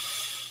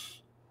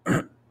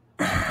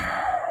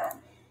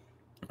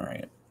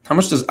 How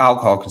much does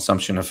alcohol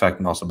consumption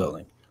affect muscle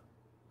building?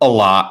 A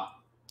lot.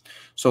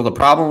 So the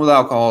problem with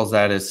alcohol is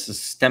that it's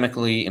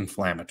systemically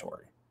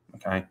inflammatory.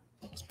 Okay,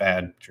 it's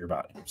bad to your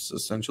body. It's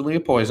essentially a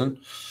poison.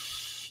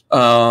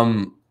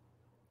 The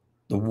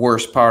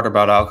worst part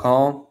about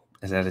alcohol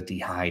is that it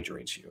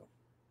dehydrates you.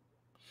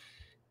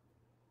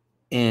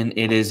 And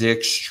it is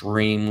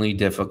extremely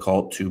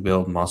difficult to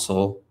build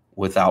muscle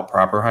without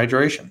proper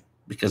hydration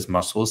because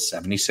muscle is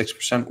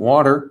 76%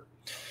 water.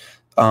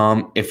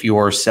 If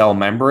your cell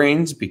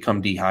membranes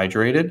become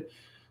dehydrated,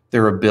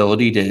 their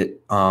ability to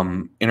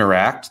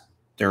interact,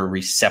 their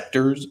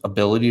receptors'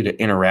 ability to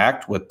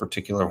interact with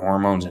particular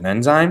hormones and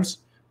enzymes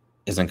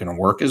isn't going to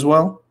work as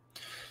well.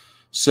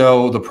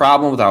 So the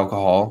problem with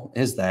alcohol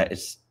is that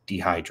it's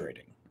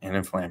dehydrating and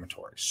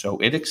inflammatory. So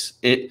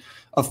it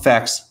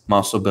affects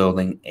muscle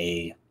building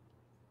a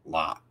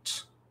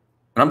lot.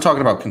 And I'm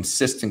talking about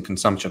consistent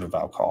consumption of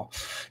alcohol.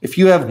 If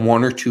you have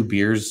 1 or 2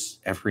 beers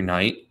every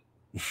night,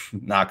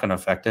 not going to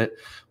affect it.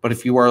 But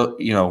if you are,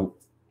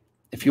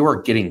 if you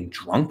are getting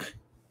drunk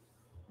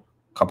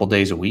a couple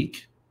days a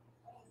week,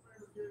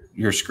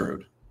 you're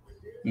screwed.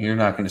 You're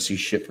not going to see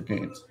shit for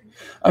gains.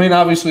 I mean,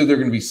 obviously, there are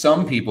going to be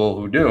some people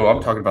who do.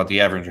 I'm talking about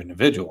the average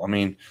individual. I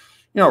mean,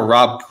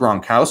 Rob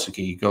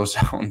Gronkowski goes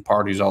out and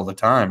parties all the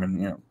time.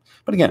 And,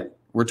 but again,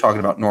 we're talking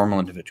about normal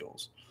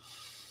individuals.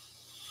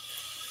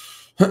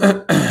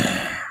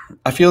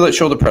 I feel that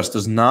shoulder press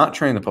does not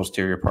train the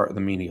posterior part of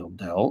the medial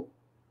delt.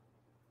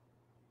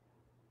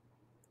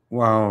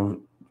 Wow,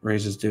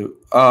 raises do.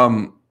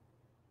 So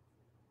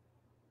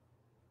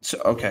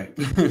okay,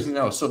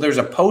 no. So there's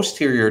a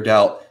posterior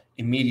delt,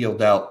 a medial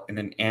delt, and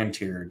an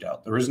anterior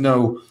delt. There is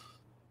no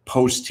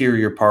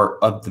posterior part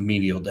of the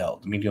medial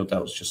delt. The medial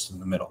delt is just in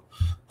the middle.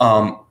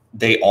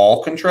 They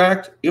all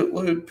contract.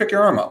 Pick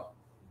your arm up.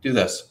 Do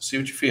this. See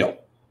what you feel.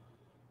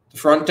 The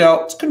front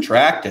delt's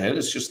contracted.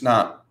 It's just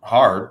not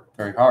hard,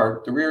 very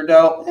hard. The rear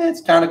delt,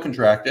 it's kind of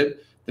contracted.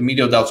 The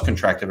medial delt's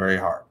contracted very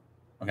hard.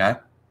 Okay.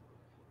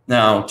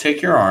 Now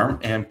take your arm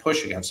and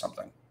push against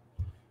something,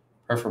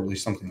 preferably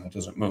something that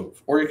doesn't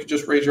move. Or you could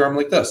just raise your arm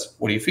like this.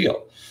 What do you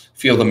feel?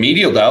 Feel the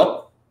medial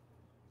delt,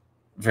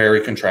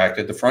 very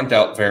contracted. The front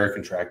delt, very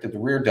contracted. The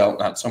rear delt,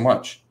 not so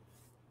much.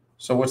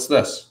 So what's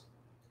this?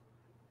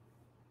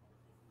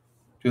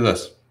 Do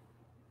this.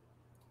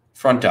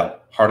 Front delt,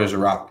 hard as a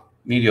rock.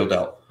 Medial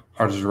delt,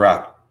 hard as a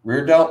rock.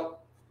 Rear delt,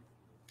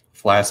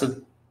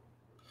 flaccid.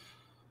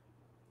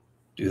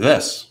 Do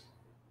this.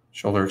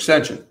 Shoulder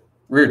extension.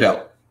 Rear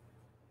delt,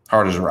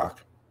 hard as a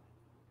rock.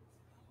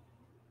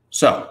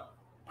 So,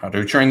 how do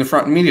we train the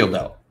front and medial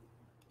delt?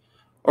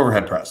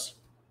 Overhead press.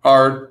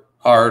 Hard,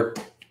 hard,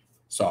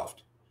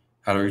 soft.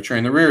 How do we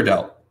train the rear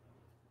delt?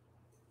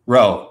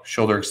 Row,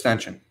 shoulder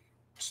extension.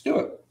 Just do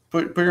it.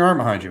 Put your arm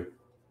behind you.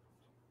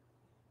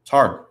 It's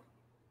hard.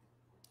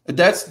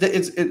 That's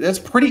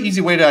a pretty easy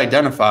way to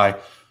identify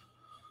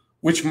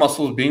which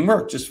muscle is being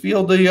worked. Just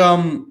feel the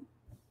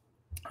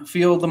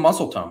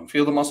muscle tone,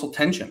 feel the muscle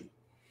tension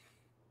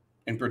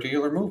in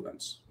particular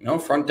movements.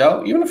 Front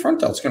delt, even the front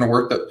delt is going to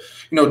work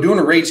doing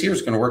a raise here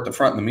is going to work the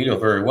front and the medial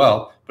very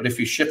well. But if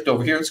you shift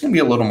over here, it's going to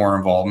be a little more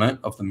involvement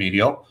of the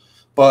medial.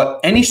 But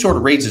any sort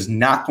of raise is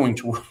not going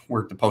to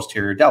work the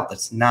posterior delt.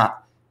 That's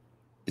not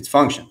its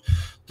function.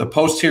 The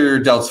posterior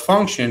delt's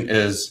function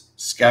is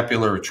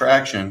scapular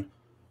retraction,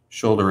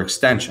 shoulder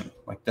extension,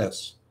 like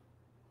this.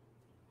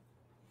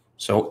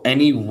 So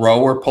any row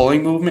or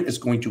pulling movement is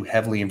going to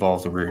heavily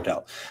involve the rear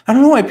delt. I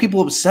don't know why people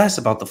obsess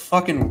about the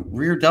fucking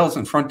rear delts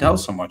and front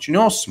delts so much. You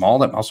know how small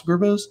that muscle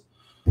group is?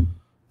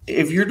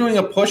 If you're doing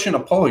a push and a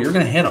pull, you're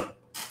going to hit them.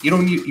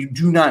 You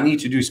do not need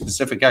to do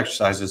specific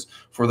exercises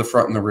for the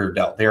front and the rear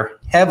delt. They're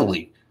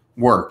heavily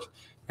worked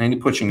in any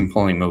pushing and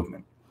pulling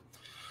movement.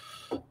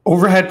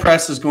 Overhead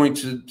press is going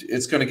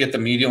to get the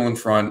medial in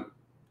front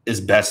as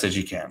best as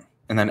you can.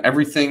 And then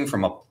everything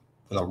from a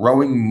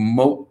rowing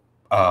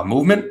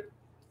movement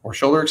or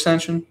shoulder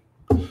extension,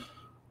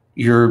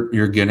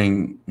 you're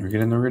getting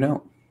the rear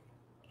delt.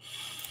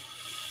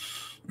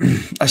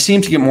 I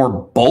seem to get more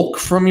bulk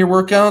from your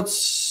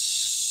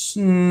workouts.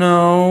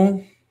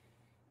 No.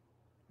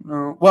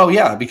 Well,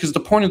 yeah, because the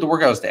point of the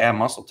workout is to add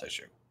muscle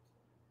tissue.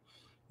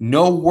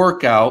 No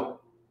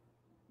workout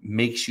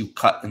makes you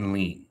cut and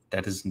lean.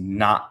 That is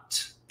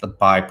not the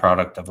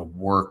byproduct of a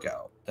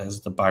workout. That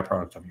is the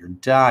byproduct of your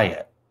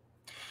diet.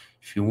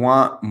 If you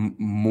want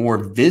more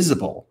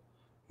visible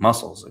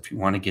muscles, if you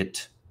want to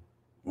get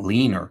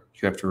leaner,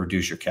 you have to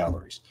reduce your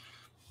calories.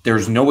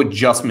 There's no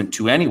adjustment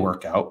to any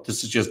workout.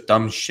 This is just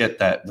dumb shit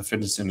that the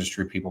fitness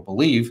industry people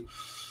believe.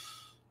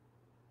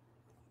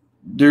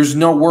 There's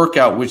no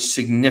workout which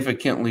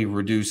significantly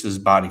reduces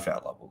body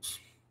fat levels.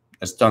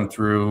 It's done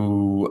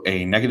through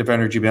a negative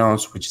energy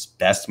balance, which is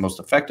best, most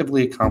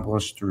effectively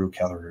accomplished through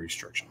calorie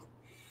restriction.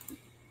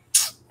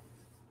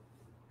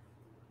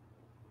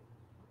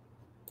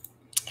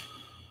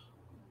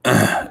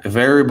 If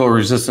variable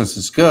resistance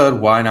is good,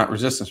 why not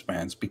resistance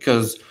bands?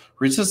 Because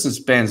resistance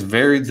bands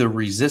vary the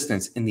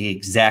resistance in the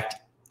exact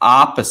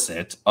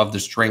opposite of the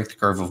strength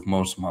curve of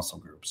most muscle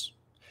groups.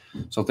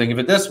 So think of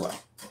it this way,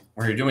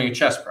 where you're doing a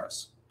chest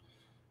press.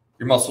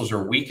 Your muscles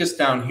are weakest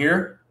down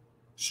here,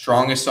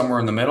 strongest somewhere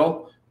in the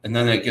middle, and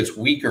then it gets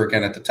weaker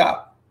again at the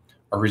top.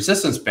 A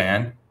resistance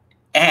band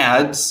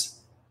adds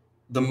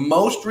the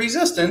most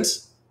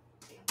resistance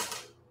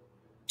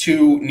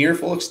to near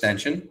full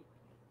extension,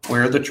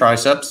 where the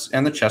triceps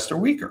and the chest are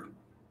weaker.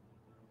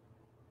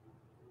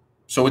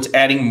 So it's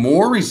adding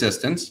more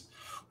resistance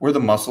where the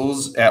muscle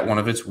is at one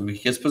of its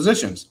weakest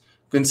positions.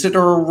 Consider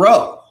a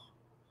row.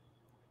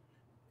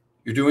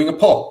 You're doing a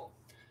pull.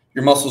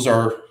 Your muscles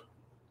are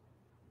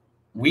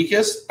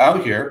weakest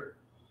out here,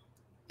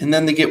 and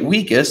then they get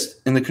weakest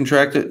in the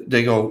contracted.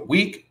 They go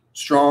weak,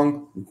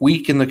 strong,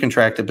 weak in the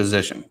contracted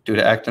position due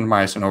to actin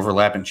myosin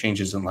overlap and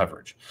changes in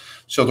leverage.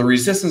 So the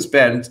resistance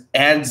band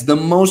adds the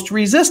most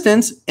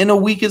resistance in a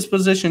weakest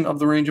position of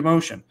the range of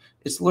motion.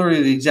 It's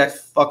literally the exact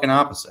fucking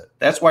opposite.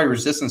 That's why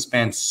resistance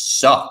bands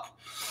suck,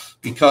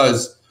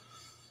 because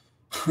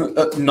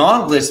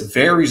none of this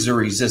varies the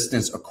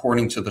resistance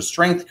according to the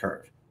strength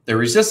curve. The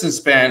resistance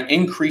band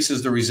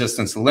increases the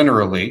resistance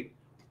linearly,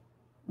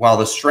 while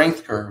the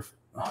strength curve,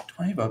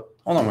 hold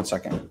on one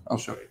second, I'll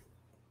show you.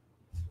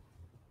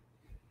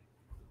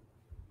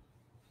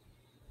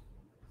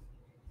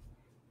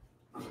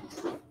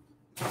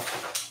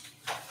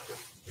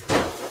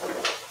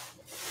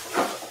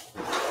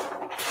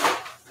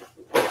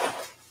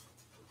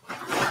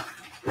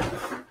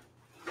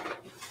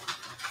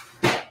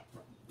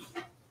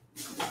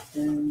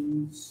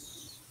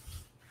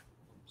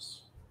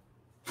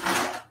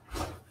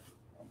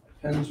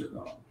 Pens are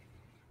gone.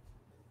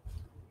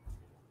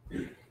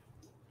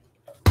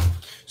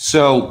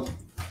 So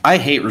I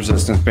hate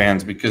resistance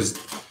bands because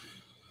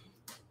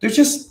they're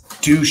just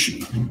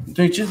douchey.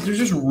 They're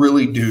just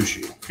really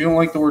douchey. If you don't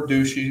like the word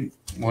douchey,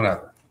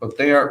 whatever. But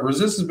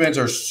resistance bands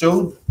are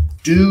so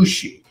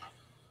douchey.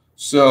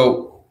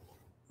 So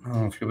I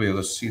don't know if you'll be able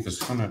to see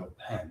this coming out of a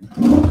pen.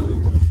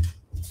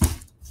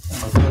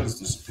 My pen has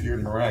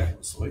disappeared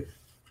miraculously.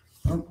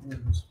 Oh, there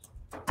it is.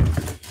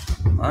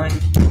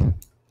 Mine.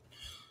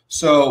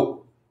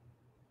 So,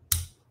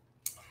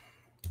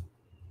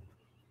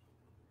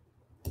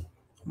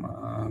 come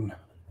on.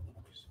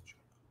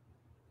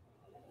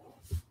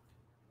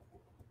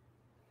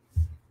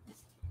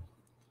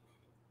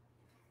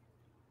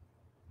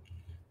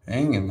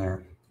 Hang in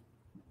there.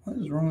 What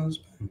is wrong with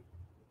this pen?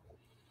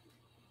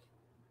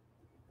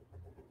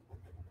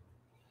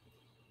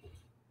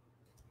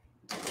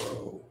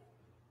 Whoa.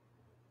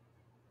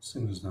 This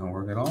thing does not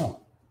work at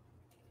all.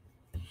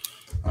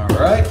 All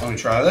right, let me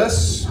try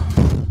this.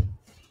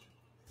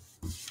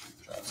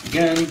 Try this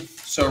again.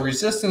 So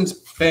resistance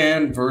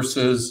band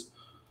versus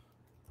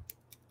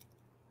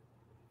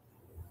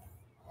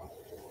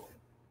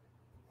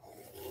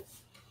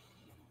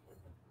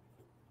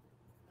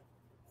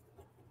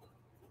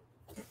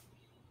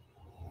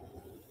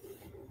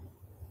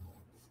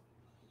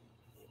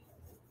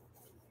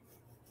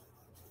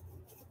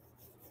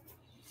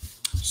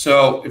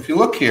so if you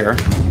look here,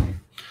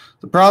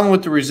 the problem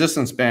with the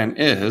resistance band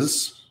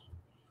is,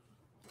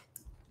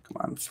 come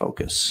on,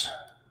 focus.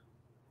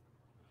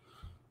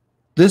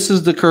 This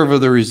is the curve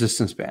of the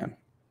resistance band.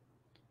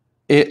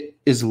 It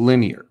is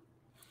linear.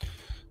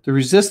 The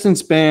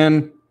resistance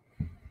band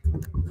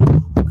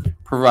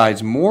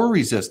provides more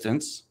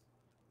resistance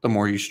the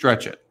more you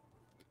stretch it.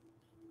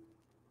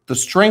 The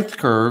strength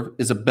curve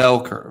is a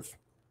bell curve.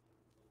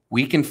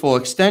 Weak in full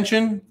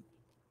extension,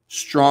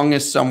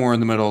 strongest somewhere in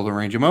the middle of the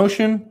range of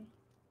motion,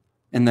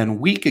 and then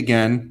weak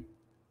again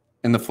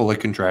in the fully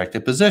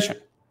contracted position.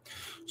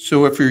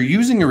 So if you're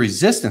using a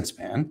resistance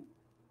band,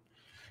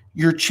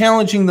 you're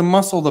challenging the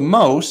muscle the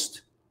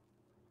most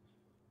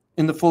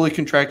in the fully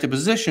contracted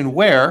position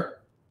where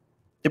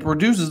it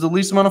produces the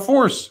least amount of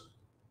force.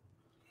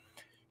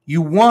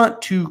 You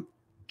want to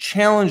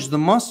challenge the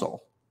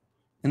muscle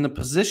in the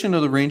position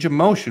of the range of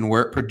motion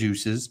where it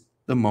produces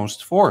the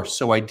most force.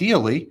 So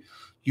ideally,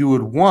 you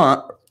would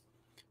want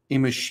a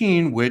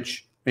machine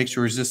which makes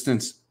your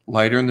resistance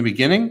lighter in the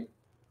beginning,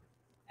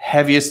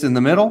 heaviest in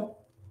the middle,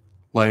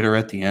 lighter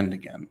at the end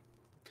again.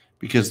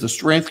 Because the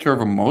strength curve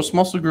of most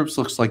muscle groups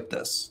looks like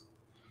this.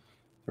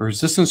 The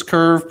resistance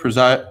curve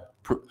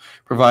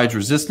provides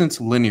resistance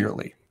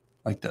linearly,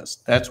 like this.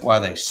 That's why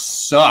they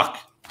suck.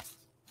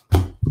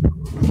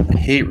 I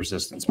hate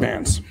resistance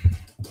bands.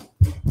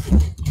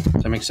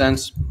 Does that make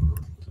sense?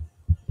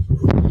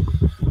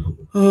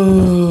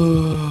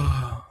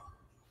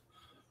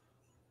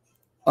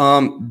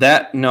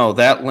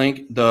 That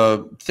link,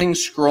 the thing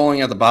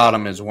scrolling at the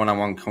bottom is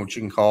one-on-one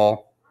coaching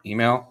call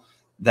email.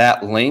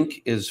 That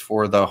link is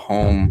for the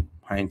home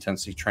high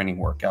intensity training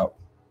workout.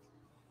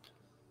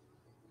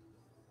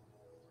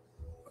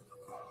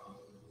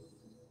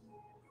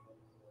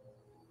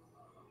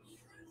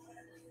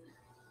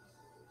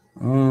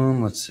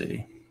 Let's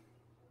see.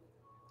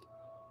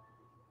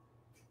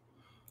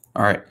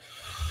 All right.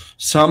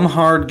 Some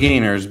hard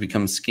gainers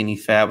become skinny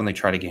fat when they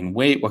try to gain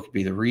weight. What could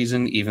be the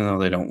reason, even though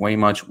they don't weigh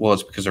much? Well,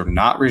 it's because they're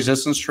not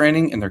resistance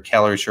training and their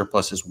calorie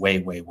surplus is way,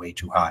 way, way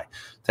too high.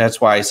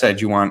 That's why I said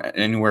you want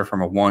anywhere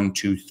from a 1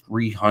 to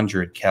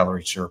 300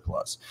 calorie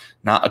surplus,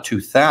 not a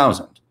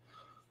 2,000.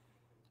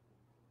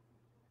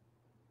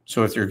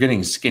 So if you're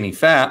getting skinny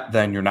fat,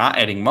 then you're not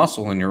adding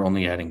muscle and you're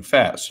only adding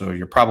fat. So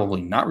you're probably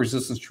not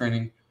resistance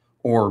training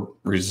or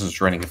resistance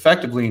training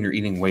effectively, and you're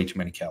eating way too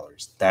many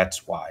calories.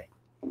 That's why.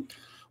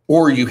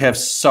 Or you have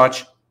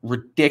such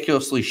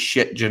ridiculously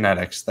shit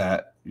genetics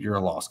that you're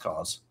a lost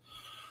cause.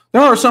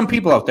 There are some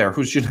people out there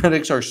whose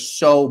genetics are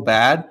so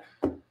bad,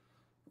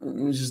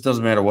 it just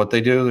doesn't matter what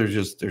they do.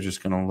 They're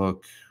just going to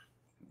look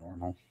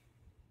normal.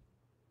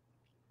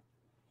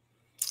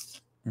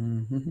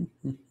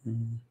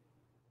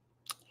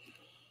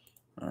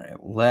 All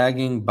right,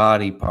 lagging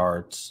body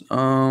parts.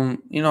 I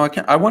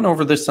went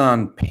over this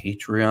on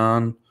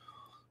Patreon,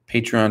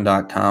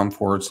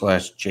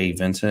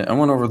 patreon.com/jvincent. I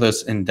went over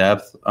this in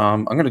depth.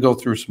 I'm going to go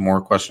through some more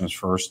questions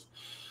first.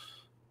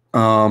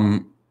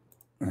 Let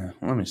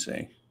me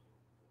see.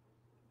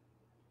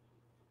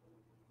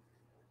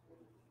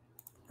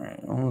 All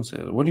right, let's see.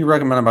 What do you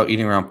recommend about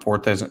eating around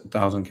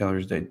 4,000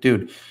 calories a day?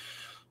 Dude,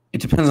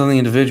 it depends on the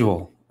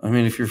individual. I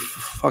mean, if you're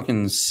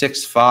fucking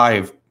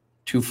 6'5",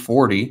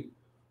 240,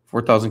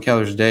 4,000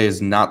 calories a day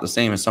is not the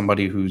same as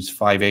somebody who's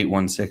 5'8",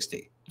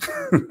 160.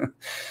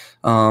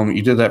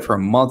 You did that for a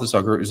month,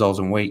 saw great results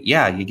in weight.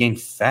 Yeah, you gain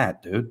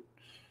fat, dude.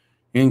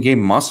 You didn't gain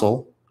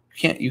muscle.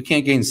 You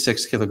can't gain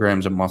 6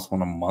 kilograms of muscle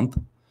in a month.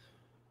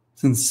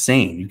 It's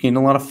insane. You gain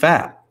a lot of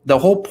fat. The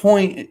whole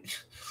point,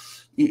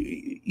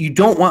 you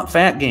don't want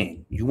fat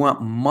gain. You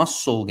want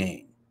muscle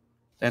gain.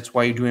 That's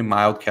why you're doing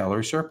mild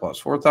calorie surplus.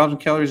 4,000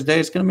 calories a day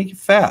is going to make you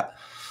fat.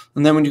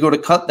 And then when you go to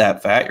cut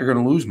that fat, you're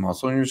going to lose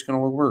muscle and you're just going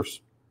to look worse.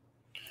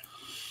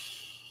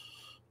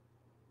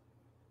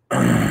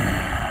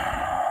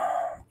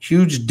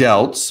 Huge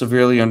delts,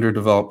 severely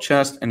underdeveloped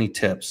chest. Any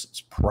tips?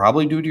 It's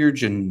probably due to your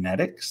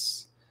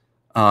genetics.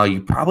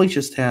 You probably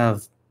just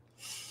have...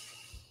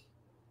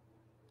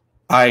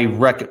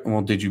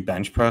 Well, did you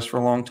bench press for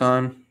a long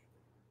time?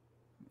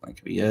 That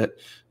could be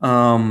it.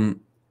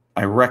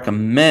 I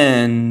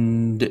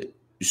recommend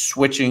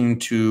switching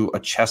to a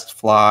chest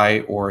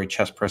fly or a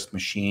chest press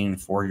machine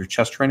for your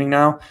chest training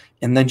now,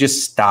 and then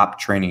just stop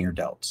training your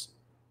delts.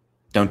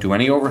 Don't do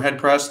any overhead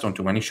press. Don't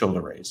do any shoulder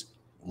raise.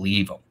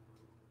 Leave them.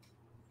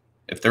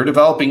 If they're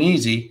developing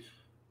easy,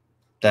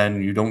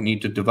 then you don't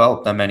need to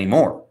develop them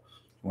anymore.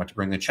 You want to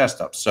bring the chest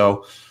up.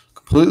 So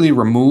completely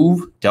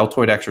remove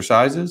deltoid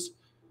exercises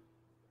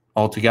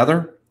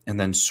altogether, and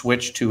then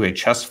switch to a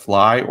chest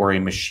fly or a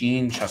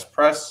machine chest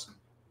press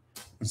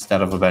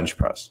instead of a bench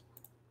press.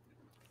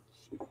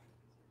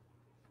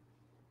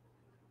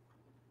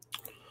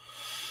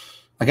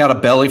 I got a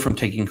belly from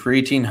taking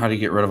creatine. How do you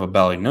get rid of a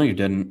belly? No, you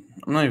didn't.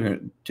 I'm not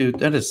even, dude,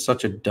 that is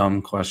such a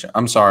dumb question.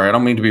 I'm sorry. I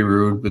don't mean to be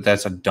rude, but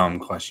that's a dumb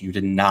question. You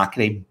did not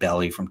get a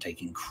belly from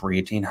taking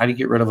creatine. How do you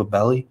get rid of a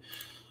belly?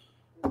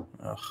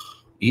 Ugh.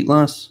 Eat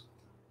less.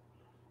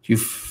 Do you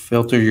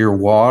filter your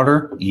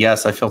water?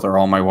 Yes, I filter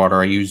all my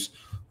water. I use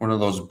one of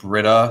those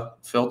Brita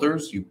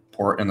filters. You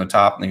pour it in the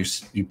top and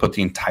you put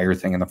the entire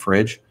thing in the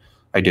fridge.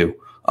 I do.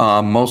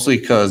 Mostly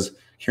because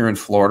here in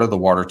Florida, the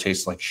water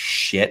tastes like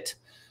shit.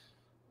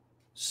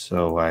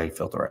 So I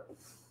filter it.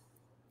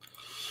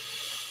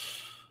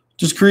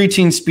 Does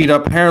creatine speed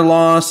up hair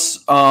loss?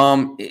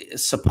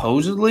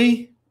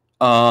 Supposedly.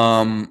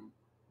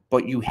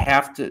 But you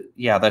have to,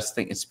 yeah, that's the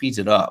thing. It speeds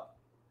it up.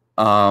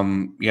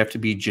 You have to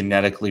be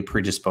genetically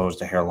predisposed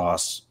to hair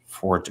loss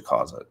for it to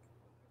cause it.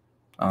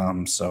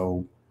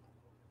 So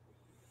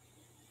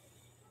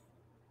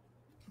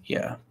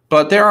yeah,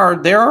 but there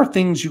are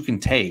things you can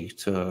take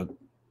to,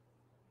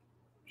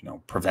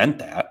 prevent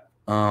that.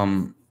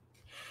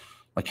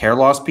 Like hair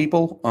loss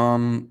people,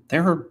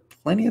 there are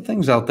plenty of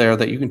things out there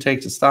that you can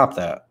take to stop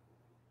that.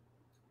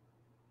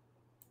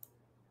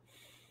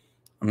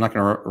 I'm not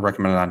going to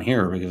recommend it on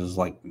here because it's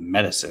like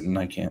medicine.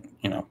 I can't,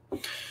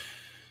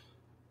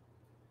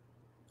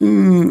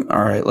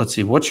 All right, let's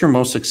see. What's your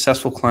most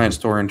successful client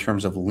story in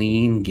terms of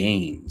lean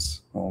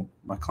gains? Well,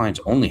 my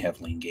clients only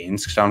have lean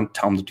gains because I don't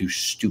tell them to do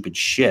stupid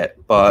shit.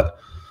 But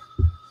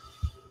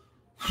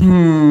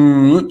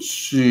let's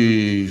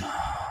see.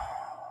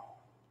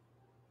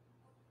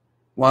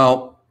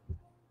 Well,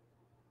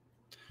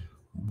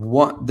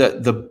 what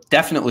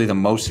definitely the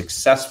most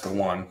successful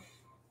one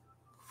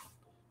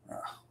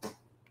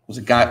was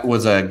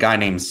a guy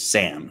named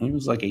Sam. He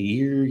was like a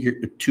year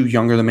or two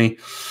younger than me.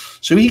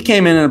 So he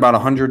came in at about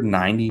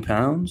 190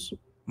 pounds,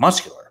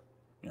 muscular,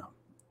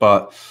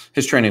 but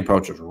his training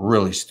approach was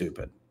really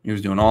stupid. He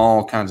was doing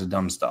all kinds of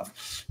dumb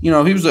stuff. He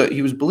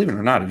was, believe it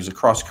or not, he was a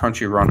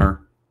cross-country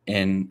runner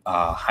in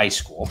high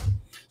school.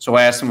 So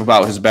I asked him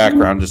about his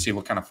background to see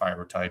what kind of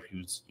fiber type he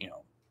was,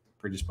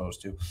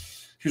 predisposed to.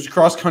 He was a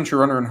cross-country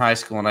runner in high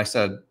school, and I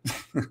said,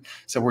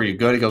 were you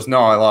good? He goes, no,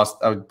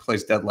 I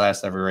placed dead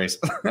last every race.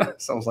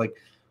 So I was like,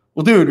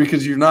 well, dude,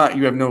 because you're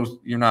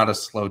not a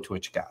slow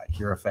twitch guy.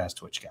 You're a fast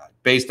twitch guy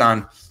based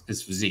on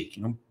his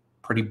physique,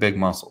 pretty big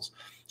muscles.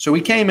 So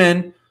he came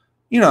in,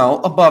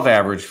 above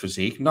average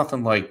physique,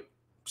 nothing like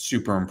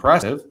super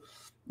impressive.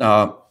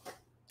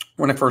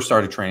 When I first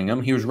started training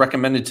him, he was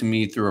recommended to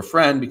me through a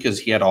friend because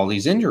he had all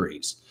these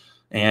injuries.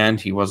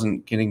 and he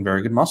wasn't getting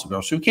very good muscle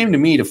growth. So he came to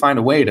me to find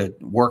a way to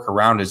work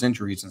around his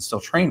injuries and still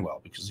train well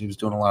because he was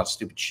doing a lot of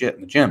stupid shit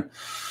in the gym.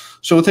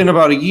 So within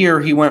about a year,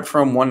 he went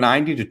from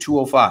 190 to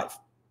 205.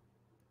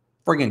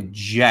 Friggin'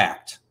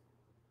 jacked.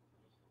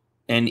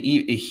 And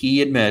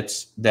he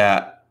admits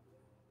that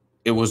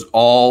it was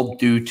all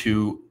due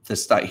to the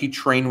style. He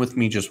trained with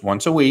me just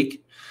once a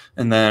week.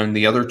 And then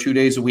the other 2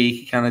 days a week,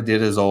 he kind of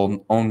did his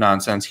own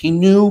nonsense. He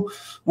knew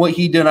what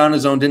he did on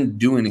his own didn't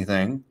do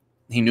anything.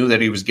 He knew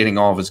that he was getting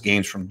all of his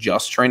gains from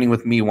just training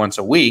with me once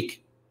a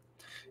week.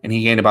 And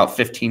he gained about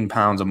 15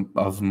 pounds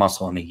of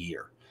muscle in a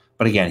year.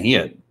 But again,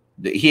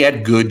 he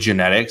had good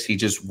genetics. He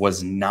just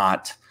was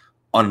not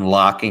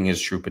unlocking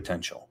his true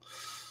potential.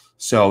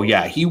 So,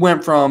 yeah, he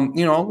went from,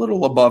 you know, a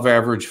little above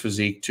average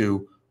physique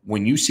to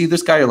when you see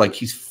this guy, you're like,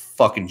 he's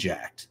fucking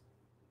jacked.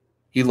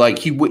 He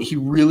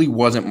really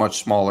wasn't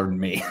much smaller than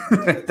me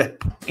at that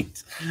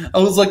point. I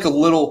was like a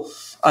little,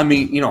 I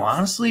mean, you know,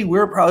 honestly, we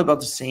were probably about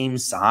the same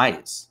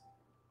size,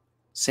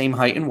 same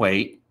height and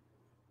weight.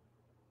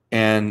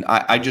 And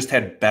I just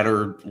had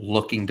better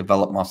looking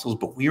developed muscles,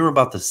 but we were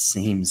about the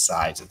same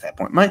size at that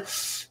point.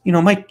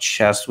 My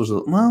chest was,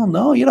 well,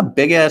 no, he had a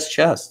big ass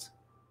chest.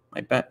 I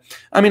bet.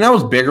 I mean, I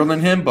was bigger than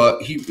him,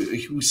 but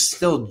he was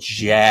still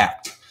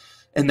jacked.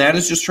 And that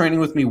is just training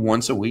with me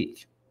once a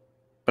week.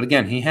 But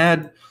again, he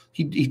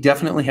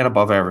definitely had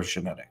above average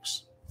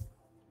genetics.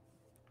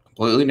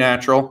 Completely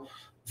natural,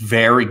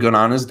 very good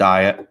on his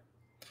diet.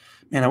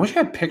 Man, I wish I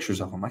had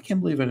pictures of him. I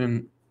can't believe I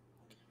didn't.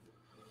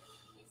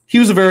 He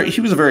was a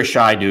very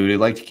shy dude. He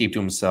liked to keep to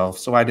himself.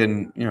 So I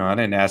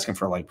didn't ask him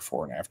for like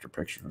before and after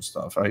pictures and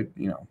stuff.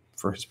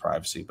 For his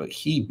privacy. But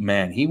he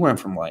went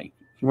from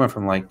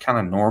kind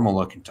of normal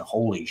looking to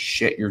holy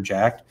shit, you're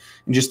jacked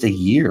in just a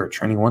year,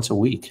 training once a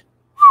week.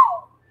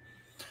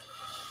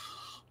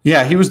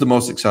 Yeah, he was the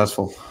most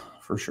successful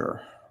for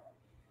sure.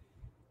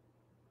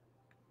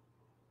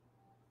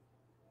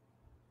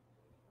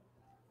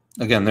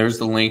 Again, there's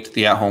the link to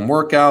the at-home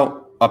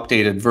workout,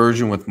 updated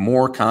version with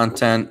more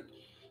content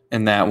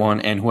in that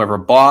one. And whoever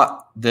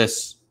bought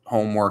this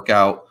home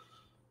workout,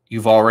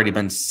 you've already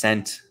been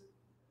sent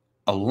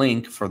a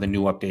link for the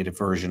new updated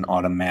version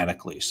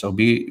automatically. So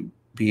be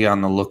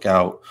on the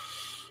lookout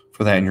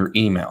for that in your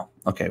email.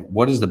 Okay,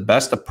 what is the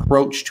best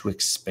approach to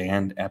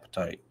expand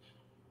appetite?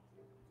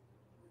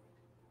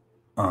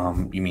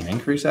 You mean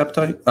increase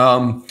appetite?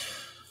 Well,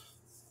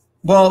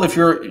 if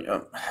you're,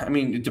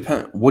 it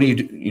depends. What do you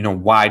do?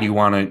 Why do you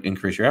want to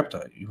increase your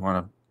appetite? You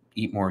want to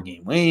eat more,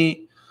 gain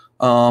weight.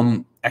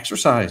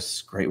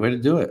 Exercise, great way to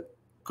do it.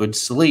 Good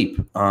sleep.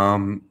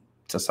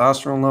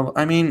 Testosterone level.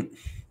 I mean,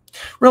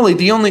 really,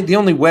 the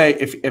only way,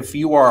 if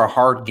you are a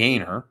hard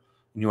gainer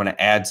and you want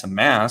to add some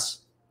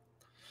mass,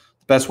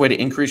 the best way to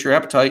increase your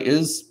appetite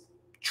is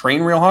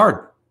train real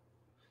hard.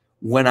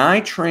 When I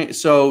train,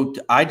 so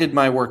I did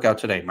my workout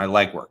today, my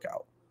leg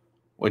workout,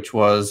 which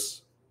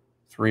was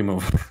 3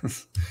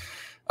 movements.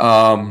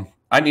 I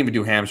didn't even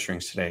do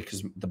hamstrings today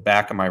because the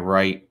back of my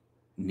right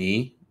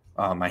knee,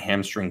 my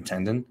hamstring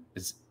tendon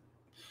is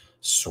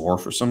sore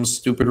for some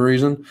stupid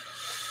reason.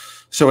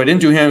 So I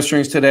didn't do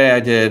hamstrings today. I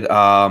did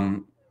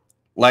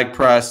leg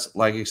press,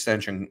 leg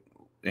extension,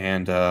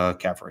 and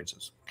calf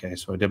raises. Okay,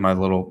 so I did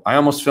I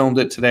almost filmed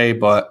it today,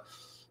 but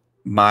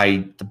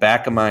the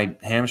back of my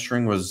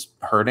hamstring was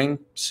hurting,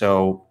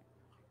 so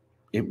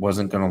it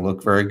wasn't going to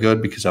look very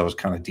good because I was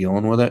kind of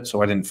dealing with it,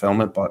 so I didn't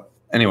film it. But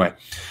anyway,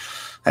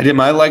 I did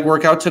my leg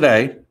workout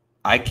today.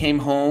 I came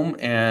home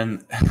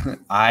and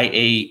I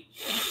ate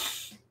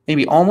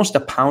maybe almost a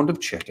pound of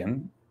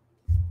chicken,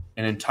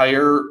 an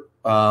entire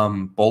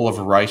bowl of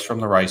rice from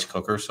the rice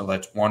cooker, so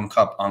that's 1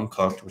 cup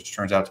uncooked, which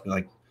turns out to be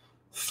like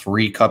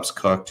 3 cups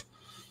cooked,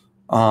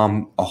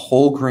 a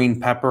whole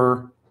green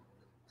pepper,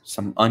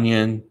 some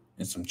onion,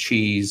 and some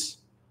cheese.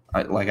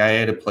 I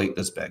ate a plate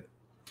this big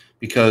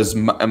because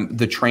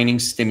the training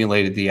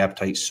stimulated the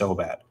appetite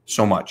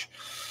so much.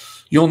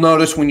 You'll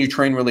notice when you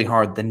train really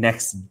hard the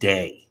next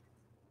day.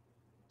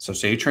 So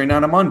say you train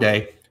on a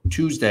Monday,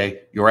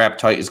 Tuesday, your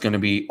appetite is going to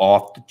be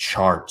off the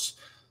charts.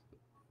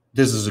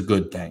 This is a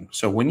good thing.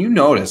 So when you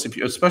notice,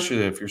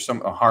 especially if you're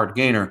a hard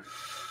gainer,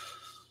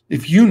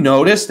 if you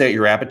notice that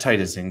your appetite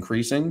is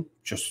increasing,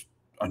 just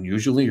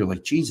unusually, you're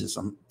like, Jesus,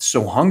 I'm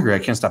so hungry, I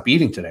can't stop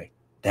eating today.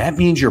 That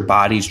means your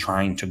body's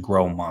trying to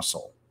grow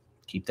muscle.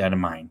 Keep that in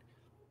mind.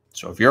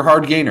 So if you're a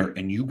hard gainer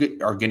and you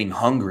are getting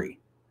hungry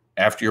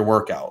after your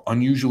workout,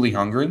 unusually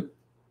hungry,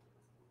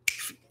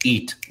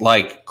 eat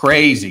like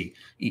crazy.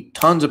 Eat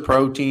tons of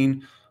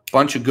protein,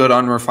 bunch of good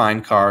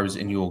unrefined carbs,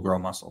 and you will grow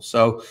muscle.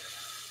 So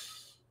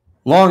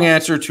long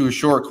answer to a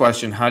short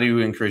question, how do you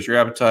increase your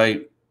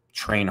appetite?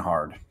 Train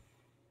hard.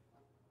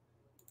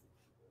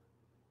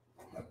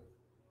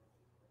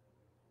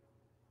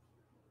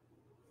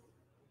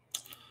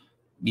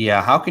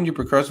 Yeah, how can you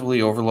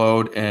progressively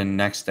overload and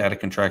next static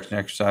contraction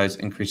exercise,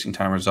 increasing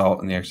time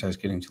result, and the exercise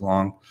getting too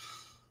long?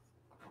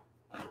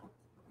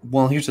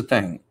 Well, here's the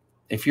thing.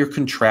 If you're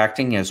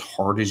contracting as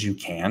hard as you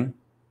can,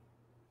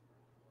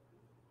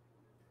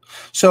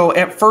 so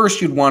at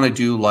first you'd want to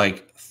do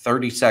like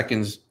 30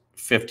 seconds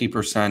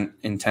 50%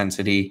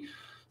 intensity,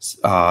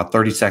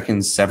 30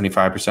 seconds,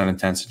 75%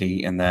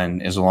 intensity, and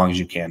then as long as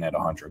you can at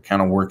 100.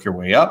 Kind of work your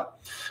way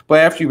up. But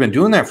after you've been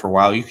doing that for a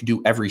while, you can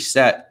do every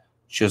set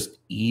just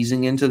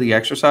easing into the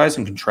exercise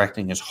and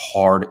contracting as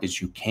hard as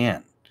you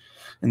can.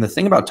 And the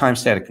thing about time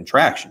static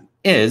contraction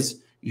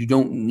is you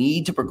don't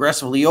need to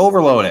progressively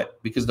overload it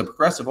because the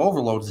progressive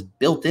overload is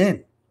built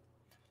in.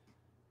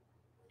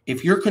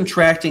 If you're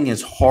contracting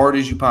as hard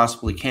as you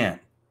possibly can,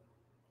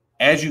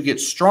 as you get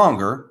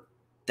stronger,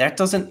 that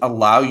doesn't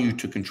allow you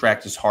to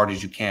contract as hard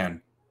as you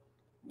can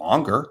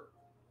longer.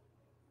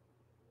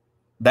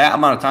 That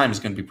amount of time is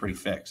going to be pretty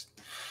fixed.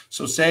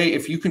 So say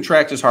if you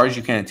contract as hard as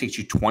you can, it takes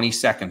you 20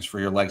 seconds for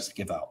your legs to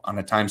give out on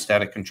a time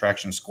static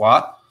contraction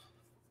squat.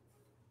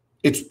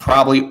 It's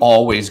probably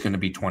always going to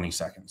be 20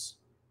 seconds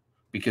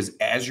because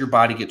as your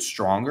body gets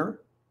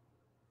stronger,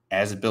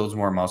 as it builds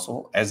more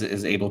muscle, as it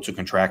is able to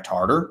contract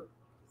harder,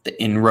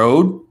 the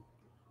inroad,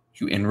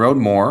 you inroad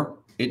more.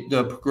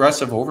 The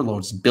progressive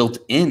overload is built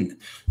in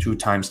to a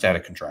time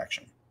static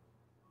contraction.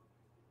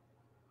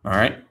 All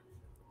right?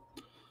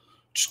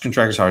 Just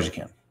contract as hard as you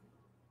can.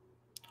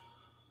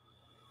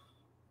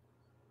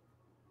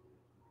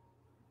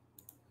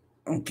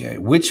 Okay,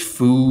 which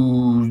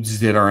foods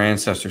did our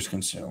ancestors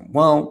consume?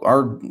 Well,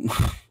 our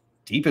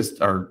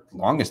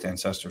longest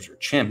ancestors are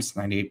chimps.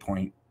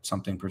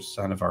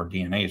 98-point-something% of our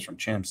DNA is from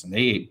chimps, and they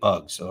ate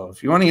bugs. So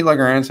if you want to eat like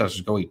our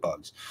ancestors, go eat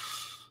bugs.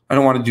 I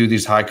don't want to do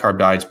these high-carb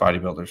diets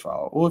bodybuilders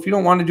follow. Well, if you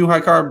don't want to do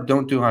high-carb,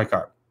 don't do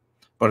high-carb.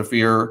 But if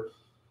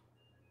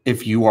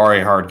you are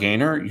a hard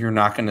gainer, you're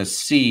not going to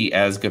see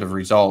as good of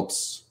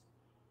results.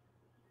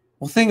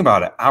 Well, think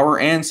about it. Our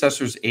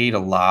ancestors ate a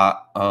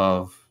lot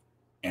of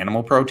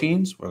animal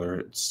proteins, whether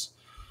it's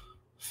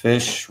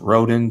fish,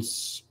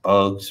 rodents,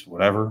 bugs,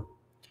 whatever,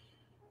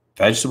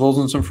 vegetables,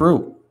 and some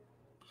fruit.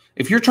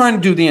 If you're trying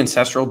to do the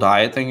ancestral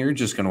diet thing, you're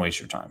just going to waste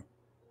your time.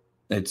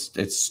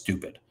 It's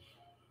stupid.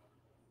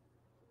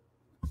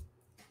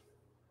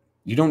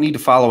 You don't need to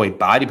follow a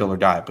bodybuilder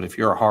diet, but if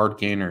you're a hard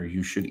gainer,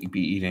 you should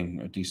be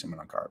eating a decent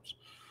amount of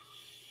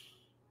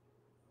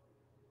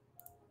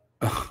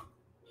carbs.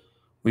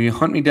 Will you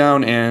hunt me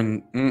down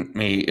and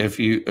me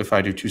if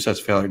I do 2 sets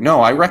of failure?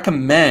 No, I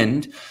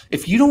recommend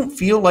if you don't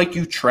feel like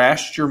you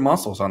trashed your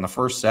muscles on the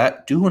first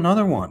set, do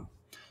another one.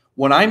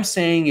 What I'm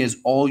saying is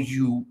all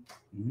you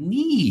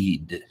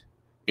need,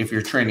 if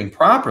you're training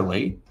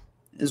properly,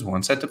 is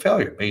 1 set to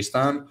failure based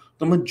on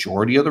the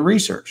majority of the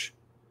research.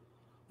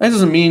 That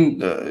doesn't mean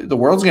the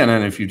world's going to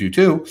end if you do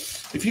 2.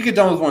 If you get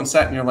done with 1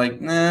 set and you're like,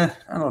 nah,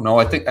 I don't know.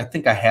 I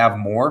think I have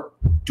more.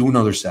 Do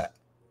another set.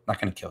 Not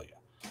going to kill you.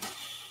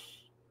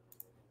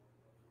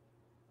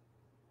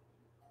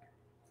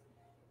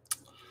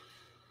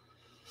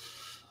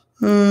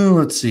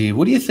 Let's see.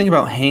 What do you think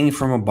about hanging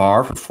from a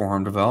bar for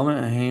forearm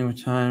development and hanging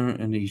with time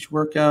into each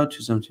workout?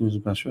 217 is the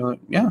best.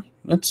 Yeah,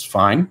 that's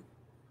fine.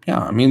 Yeah,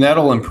 I mean,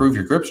 that'll improve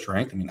your grip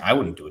strength. I mean, I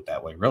wouldn't do it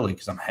that way, really,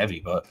 because I'm heavy,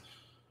 but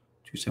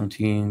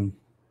 217.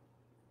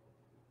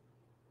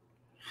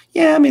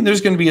 Yeah, I mean,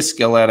 there's going to be a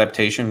skill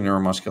adaptation,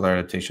 neuromuscular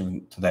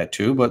adaptation to that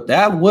too, but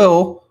that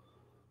will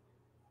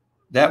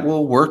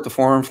work the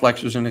forearm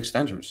flexors and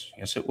extensors.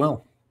 Yes, it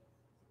will.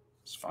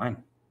 It's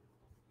fine.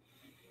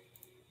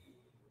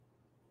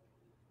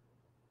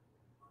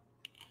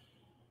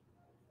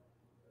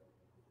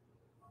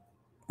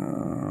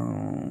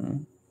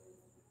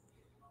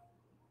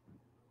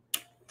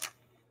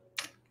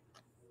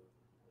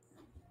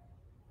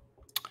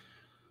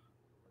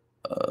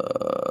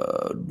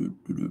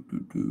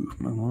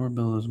 My lower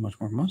belly is much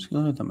more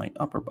muscular than my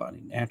upper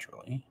body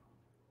naturally.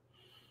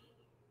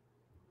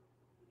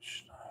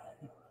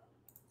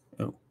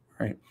 Oh,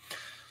 right.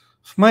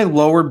 If my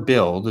lower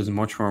build is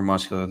much more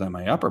muscular than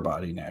my upper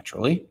body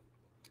naturally,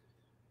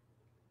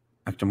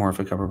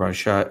 ectomorphic upper body,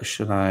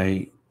 should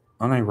I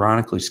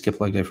unironically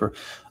skip leg day for?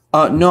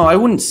 No, I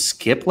wouldn't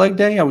skip leg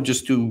day. I would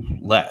just do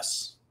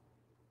less.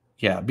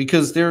 Yeah,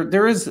 because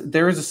there is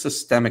a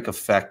systemic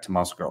effect to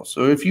muscle growth.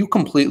 So if you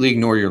completely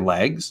ignore your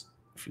legs,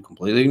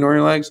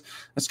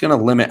 that's going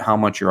to limit how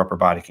much your upper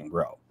body can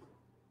grow.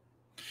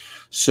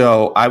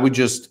 So I would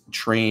just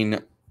train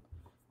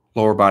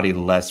lower body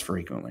less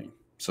frequently.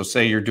 So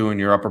say you're doing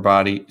your upper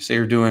body, say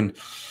you're doing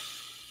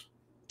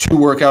 2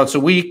 workouts a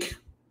week,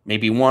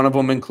 maybe one of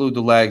them include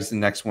the legs, the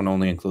next one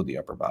only include the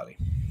upper body.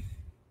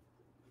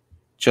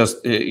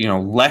 Just,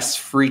 less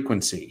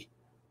frequency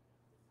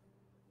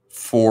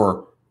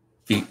for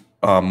the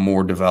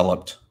more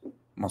developed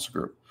muscle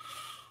group.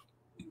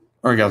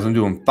 All right, guys, I'm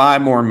doing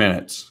 5 more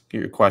minutes. Get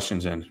your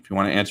questions in. If you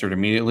want to answer it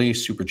immediately,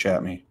 super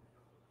chat me.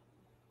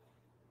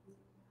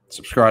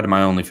 Subscribe to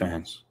my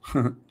OnlyFans.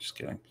 Just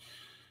kidding.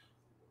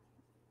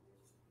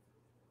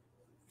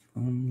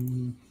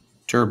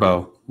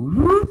 Turbo.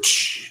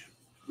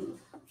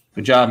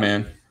 Good job,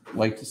 man.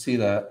 Like to see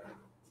that.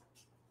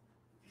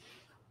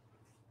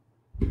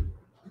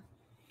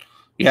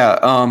 Yeah,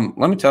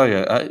 let me tell you,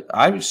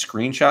 I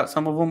screenshot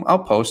some of them. I'll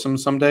post them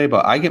someday,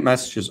 but I get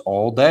messages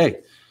all day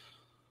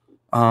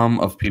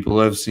of people who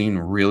have seen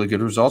really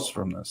good results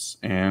from this.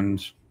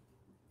 And,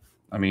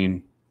 I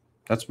mean,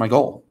 that's my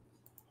goal.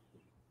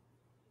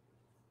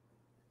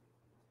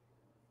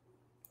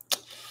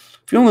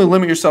 If you only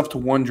limit yourself to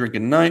 1 drink a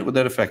night, would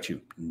that affect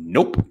you?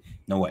 Nope.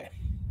 No way.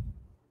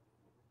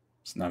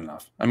 It's not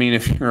enough. I mean,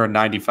 if you're a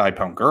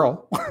 95-pound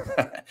girl,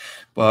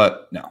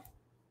 but no,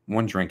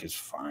 1 drink is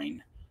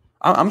fine.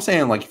 I'm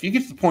saying, like, if you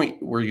get to the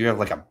point where you have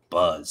like a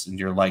buzz and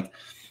you're like,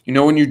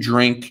 when you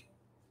drink,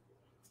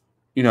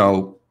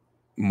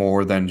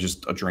 more than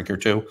just a drink or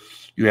two,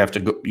 you have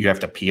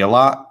to pee a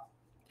lot.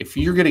 If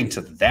you're getting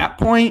to that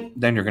point,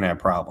 then you're going to have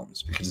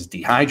problems because it's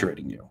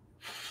dehydrating you.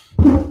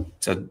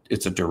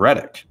 It's a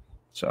diuretic.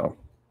 So,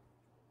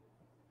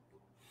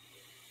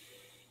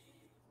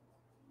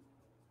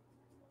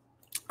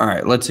 all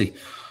right, let's see.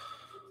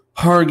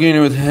 Hard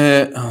gainer with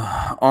head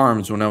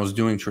arms when I was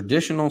doing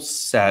traditional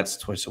sets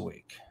twice a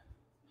week.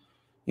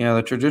 Yeah,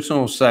 the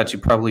traditional sets, you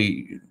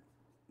probably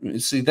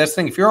see, that's the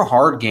thing. If you're a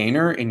hard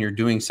gainer and you're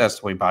doing sets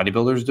the way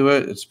bodybuilders do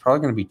it, it's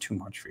probably going to be too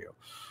much for you.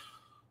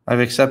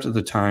 I've accepted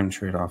the time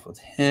trade-off with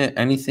HIIT.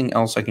 Anything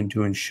else I can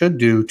do and should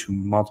do to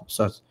multiple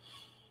sets?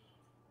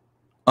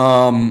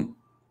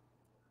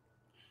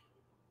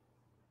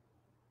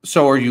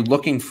 So are you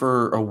looking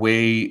for a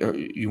way,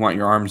 you want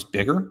your arms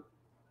bigger?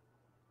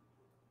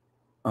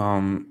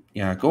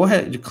 Yeah, go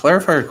ahead.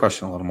 Clarify your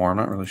question a little more. I'm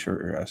not really sure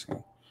what you're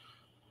asking.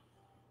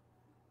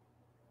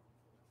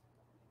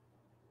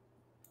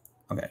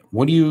 Okay.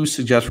 What do you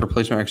suggest for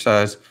replacement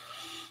exercise?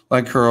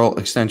 Leg curl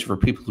extension for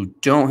people who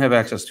don't have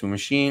access to a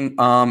machine.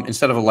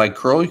 Instead of a leg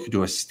curl, you could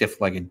do a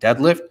stiff-legged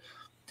deadlift.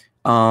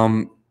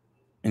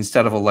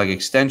 Instead of a leg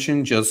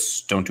extension,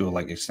 just don't do a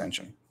leg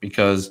extension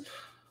because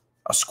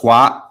a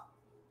squat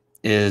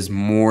is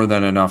more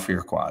than enough for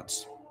your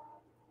quads.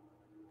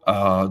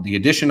 The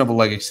addition of a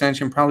leg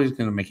extension probably is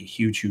going to make a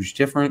huge, huge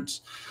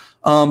difference.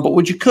 But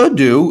what you could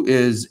do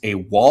is a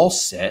wall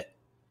sit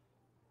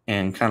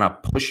and kind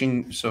of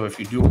pushing. So if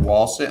you do a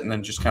wall sit and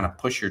then just kind of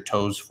push your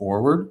toes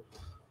forward,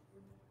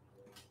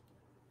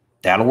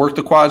 that'll work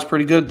the quads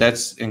pretty good.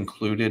 That's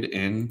included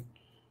in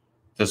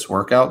this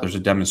workout. There's a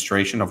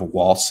demonstration of a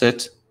wall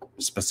sit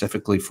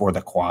specifically for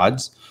the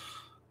quads.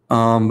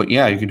 But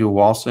yeah, you can do a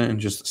wall sit and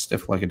just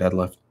stiff like a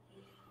deadlift.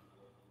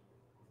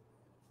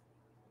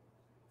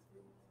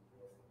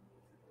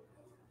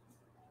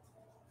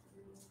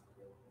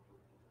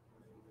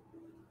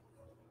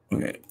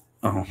 Okay.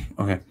 Oh,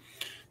 okay.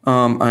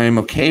 I am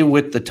okay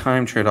with the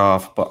time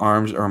trade-off, but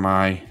arms are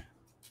my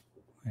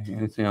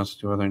anything else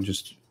to do other than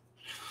just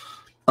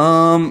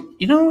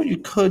you know what you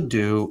could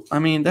do? I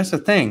mean, that's the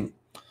thing.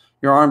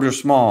 Your arms are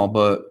small,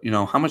 but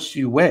how much do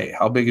you weigh?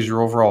 How big is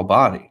your overall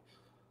body?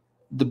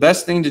 The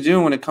best thing to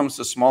do when it comes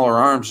to smaller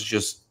arms is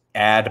just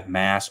add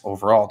mass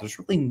overall. There's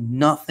really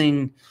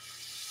nothing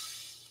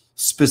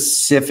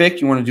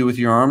specific you want to do with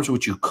your arms.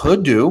 What you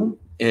could do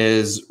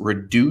is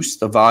reduce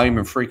the volume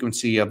and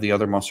frequency of the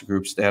other muscle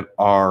groups that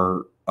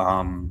are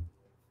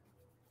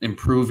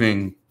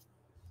improving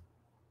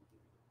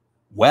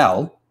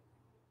well.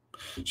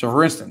 So,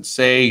 for instance,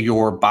 say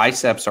your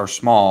biceps are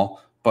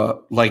small,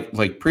 but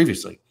like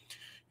previously,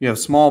 you have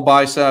small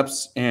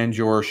biceps and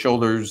your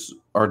shoulders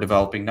are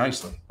developing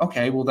nicely.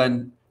 Okay, well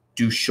then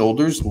do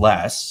shoulders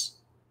less.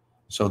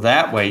 So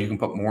that way you can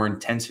put more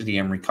intensity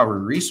and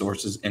recovery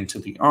resources into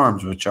the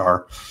arms, which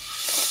are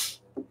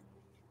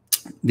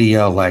the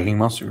lagging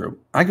muscle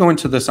group. I go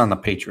into this on the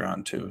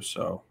Patreon too.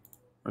 So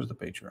where's the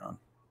Patreon?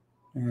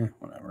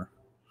 Whatever.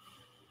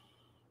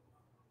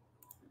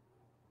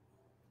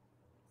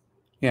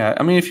 Yeah,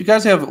 I mean, if you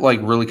guys have like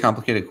really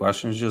complicated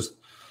questions, just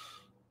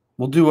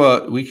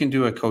we can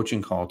do a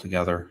coaching call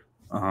together.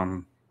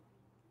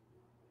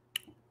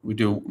 We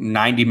do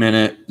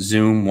 90-minute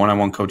Zoom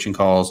one-on-one coaching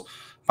calls,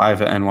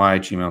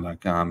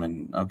 5@ny@gmail.com,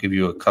 and I'll give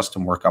you a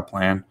custom workout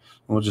plan, and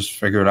we'll just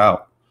figure it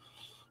out.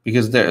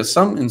 Because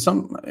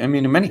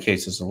in many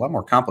cases, it's a lot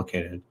more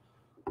complicated,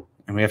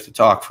 and we have to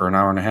talk for an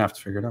hour and a half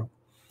to figure it out.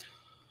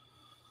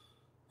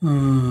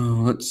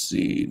 Let's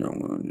see. All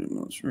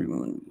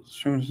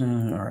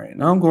right.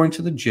 Now I'm going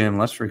to the gym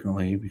less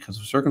frequently because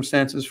of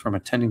circumstances, from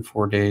attending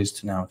 4 days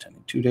to now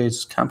attending 2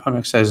 days. Compound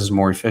exercise is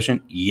more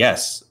efficient.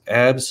 Yes,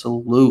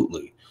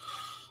 absolutely.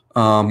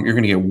 You're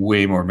going to get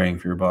way more bang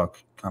for your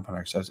buck. Compound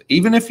exercise.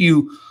 Even if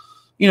you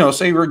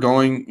say you were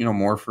going,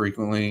 more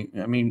frequently.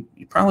 I mean,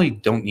 you probably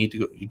don't need to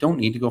go. You don't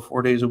need to go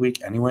 4 days a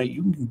week anyway.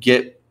 You can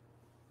get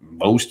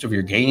most of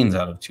your gains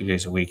out of 2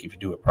 days a week if you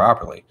do it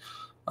properly.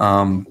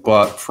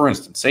 But for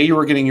instance, say you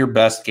were getting your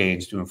best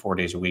gains doing 4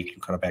 days a week, you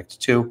cut it back to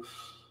 2,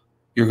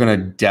 you're going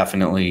to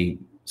definitely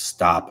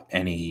stop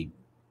any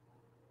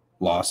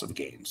loss of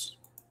gains.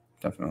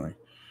 Definitely.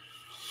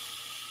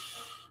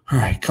 All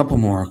right. Couple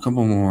more.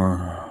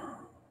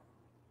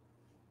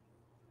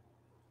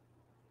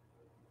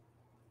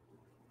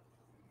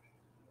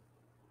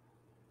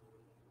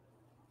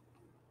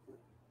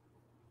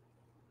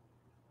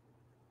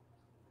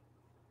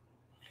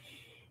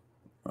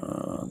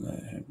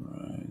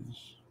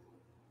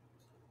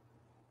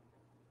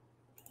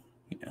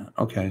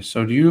 Okay,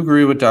 so do you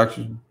agree with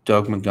Dr.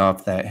 Doug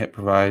McGuff that HIIT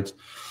provides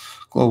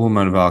global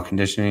metabolic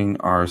conditioning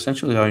are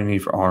essentially all you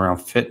need for all-around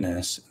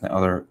fitness?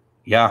 And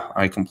yeah,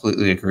 I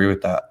completely agree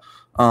with that.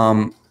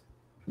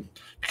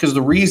 Because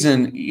the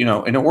reason, you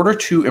know, in order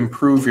to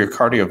improve your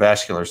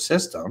cardiovascular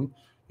system,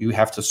 you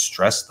have to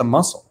stress the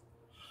muscle.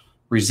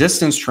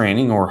 Resistance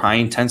training or high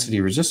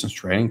intensity resistance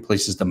training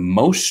places the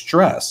most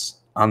stress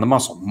on the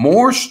muscle,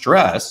 more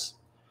stress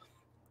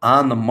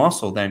on the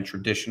muscle than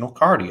traditional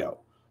cardio.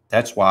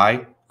 That's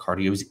why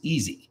cardio is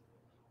easy,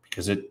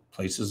 because it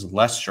places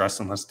less stress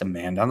and less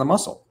demand on the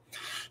muscle.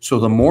 So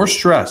the more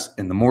stress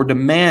and the more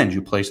demand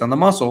you place on the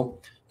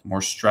muscle, the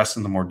more stress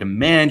and the more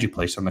demand you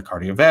place on the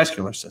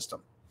cardiovascular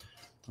system.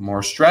 The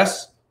more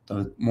stress,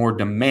 the more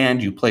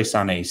demand you place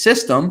on a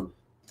system,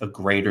 the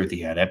greater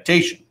the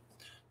adaptation.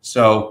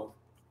 So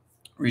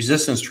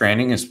resistance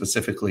training, and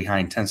specifically high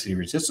intensity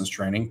resistance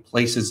training,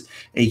 places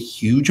a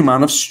huge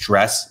amount of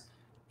stress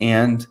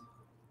and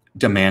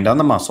demand on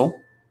the muscle,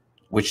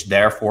 which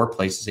therefore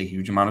places a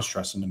huge amount of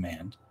stress and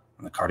demand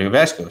on the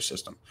cardiovascular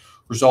system,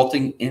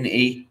 resulting in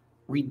a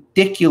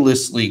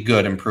ridiculously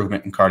good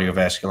improvement in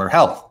cardiovascular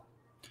health.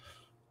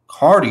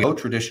 Cardio,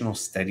 traditional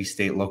steady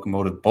state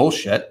locomotive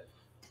bullshit,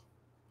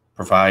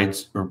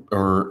 provides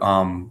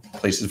or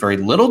places very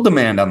little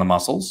demand on the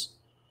muscles,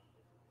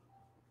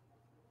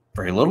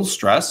 very little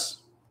stress,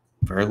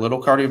 very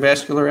little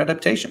cardiovascular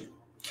adaptation.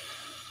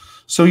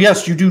 So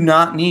yes, you do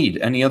not need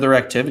any other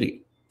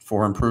activity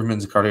for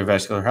improvements in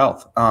cardiovascular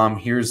health.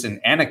 Here's an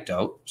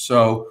anecdote.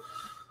 So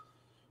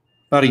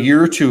about a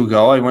year or two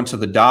ago, I went to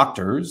the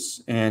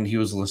doctor's and he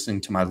was listening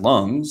to my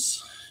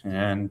lungs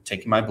and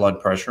taking my blood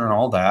pressure and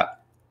all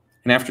that.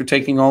 And after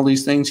taking all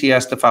these things, he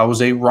asked if I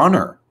was a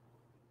runner.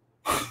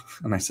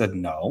 And I said,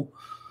 no.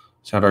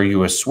 He said, are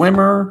you a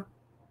swimmer?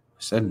 I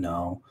said,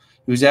 no.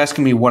 He was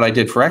asking me what I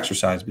did for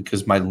exercise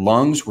because my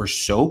lungs were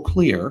so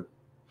clear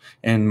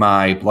and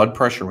my blood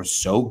pressure was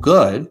so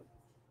good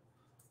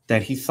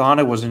that he thought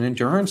I was an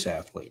endurance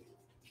athlete.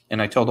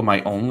 And I told him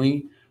I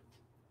only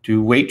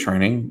do weight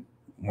training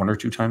 1 or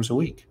 2 times a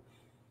week.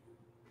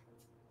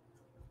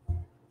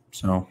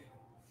 So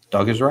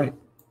Doug is right.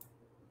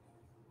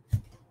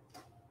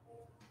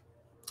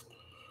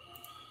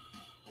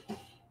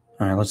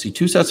 All right, let's see.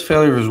 2 sets of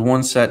failure is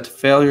 1 set to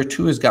failure.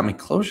 2 has got me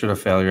closer to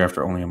failure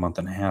after only a month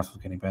and a half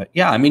of getting better.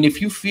 Yeah, I mean,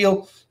 if you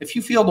feel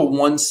the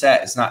 1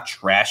 set is not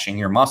trashing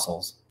your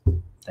muscles,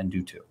 then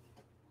do 2.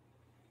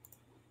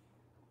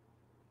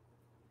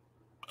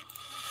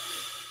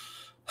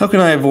 How can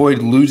I avoid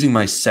losing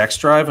my sex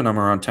drive when I'm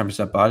around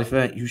 10% body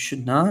fat? You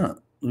should not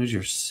lose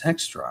your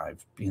sex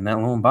drive being that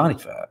low in body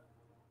fat.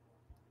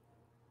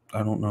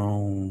 I don't know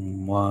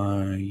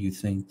why you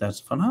think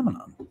that's a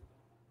phenomenon.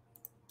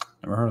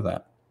 Never heard of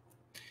that.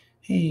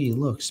 Hey,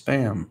 look,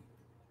 spam.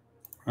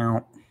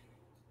 Ow.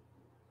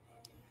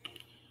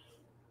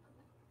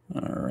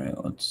 All right,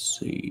 let's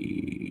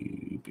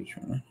see.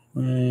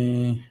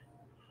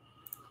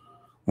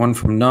 One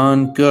from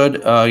none.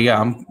 Good.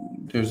 Yeah,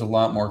 there's a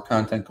lot more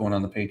content going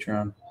on the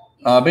Patreon.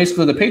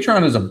 Basically, the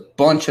Patreon is a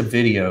bunch of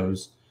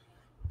videos,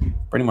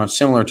 pretty much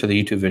similar to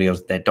the YouTube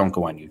videos that don't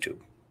go on YouTube.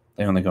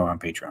 They only go on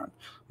Patreon.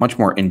 Much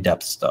more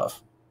in-depth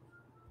stuff.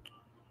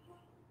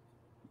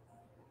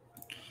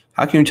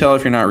 How can you tell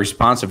if you're not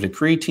responsive to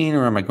creatine,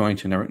 or am I going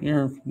to never?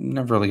 You're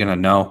never really going to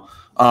know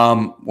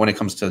when it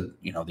comes to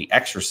the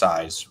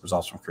exercise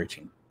results from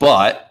creatine.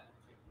 But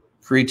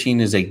creatine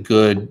is a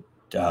good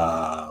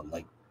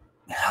like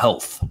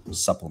health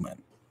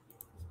supplement,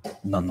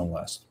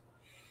 nonetheless.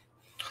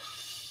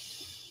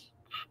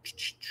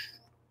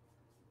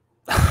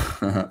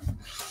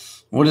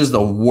 What is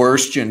the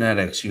worst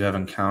genetics you have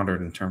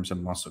encountered in terms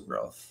of muscle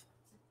growth?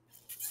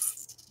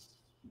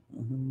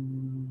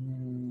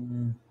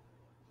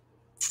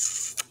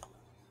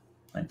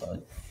 Hi,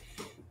 bud.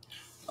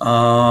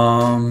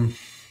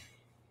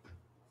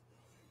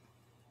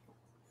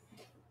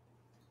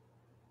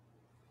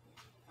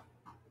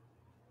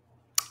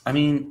 I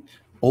mean,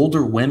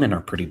 older women are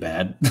pretty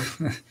bad.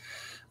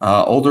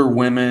 Older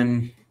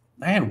women.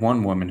 I had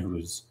one woman who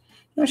was,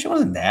 she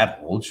wasn't that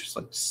old. She was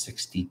like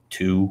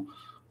 62,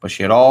 but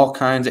she had all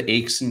kinds of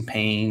aches and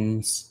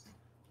pains.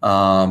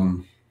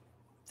 Then,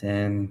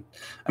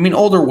 I mean,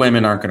 older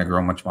women aren't going to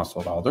grow much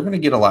muscle at all. They're going to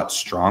get a lot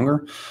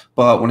stronger.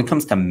 But when it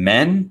comes to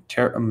men,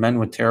 men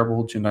with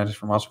terrible genetics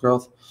for muscle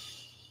growth,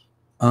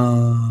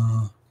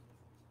 I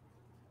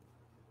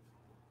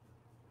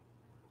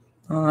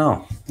don't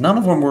know. None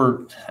of them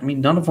were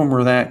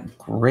that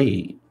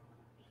great.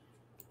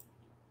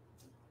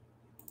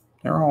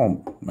 They're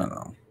all, I don't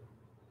know.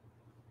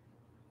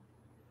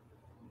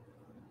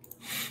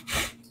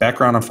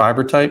 Background on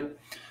fiber type.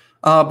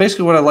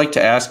 Basically what I like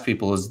to ask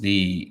people is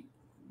the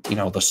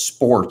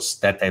sports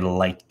that they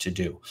like to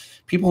do.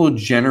 People who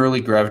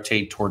generally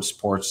gravitate towards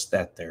sports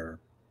that they're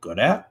good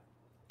at.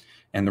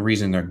 And the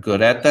reason they're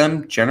good at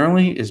them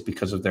generally is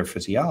because of their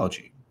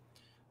physiology.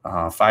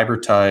 Fiber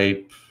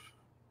type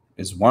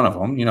is one of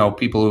them.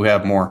 People who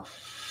have more.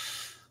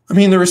 I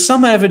mean, there is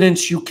some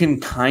evidence you can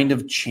kind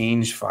of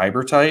change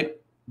fiber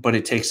type, but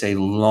it takes a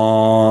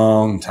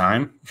long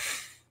time.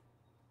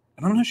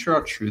 And I'm not sure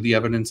how true the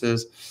evidence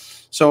is.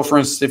 So, for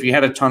instance, if you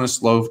had a ton of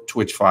slow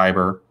twitch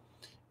fiber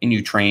and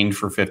you trained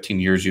for 15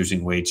 years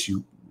using weights,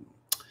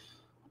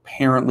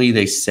 apparently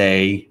they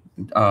say,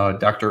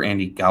 Dr.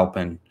 Andy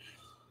Galpin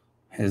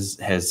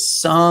has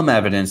some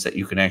evidence that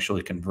you can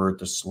actually convert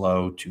the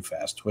slow to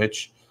fast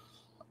twitch,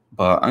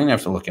 but I'm gonna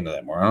have to look into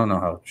that more. I don't know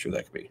how true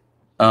that could be.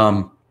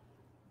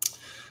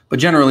 But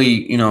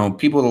generally,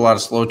 people with a lot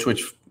of slow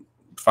twitch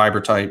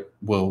fiber type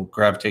will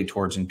gravitate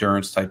towards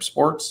endurance type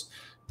sports.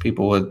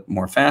 People with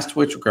more fast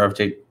twitch will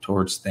gravitate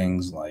towards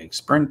things like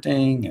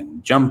sprinting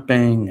and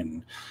jumping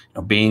and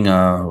being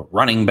a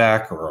running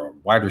back or a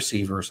wide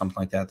receiver or something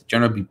like that. They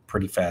generally be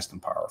pretty fast and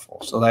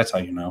powerful. So that's how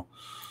you know.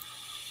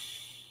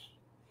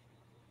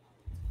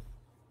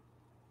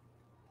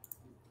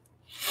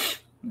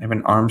 I have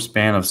an arm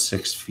span of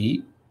 6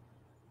 feet.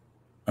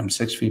 I'm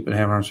 6 feet, but I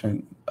have an arm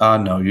span.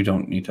 No, you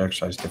don't need to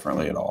exercise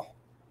differently at all.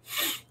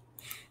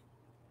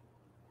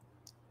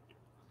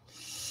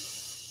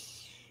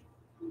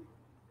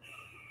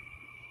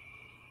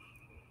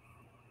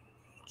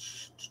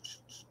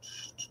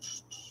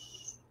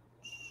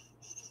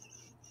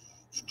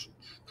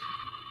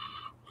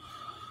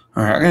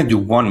 All right, I'm going to do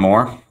one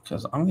more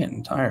because I'm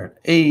getting tired.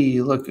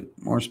 Hey, look,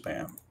 more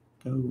spam.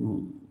 Go.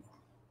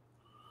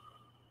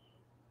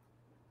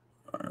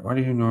 All right, why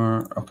do you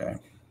ignore? Okay.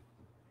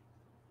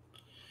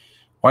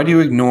 Why do you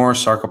ignore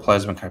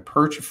sarcoplasmic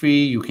hypertrophy?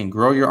 You can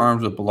grow your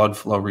arms with blood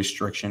flow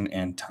restriction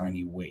and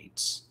tiny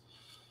weights.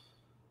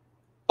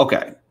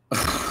 Okay.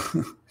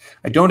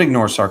 I don't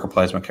ignore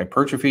sarcoplasmic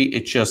hypertrophy.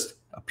 It just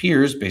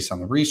appears, based on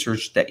the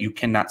research, that you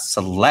cannot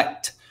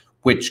select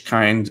which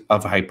kind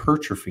of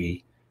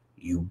hypertrophy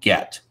you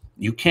get.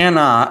 You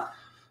cannot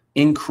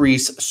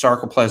increase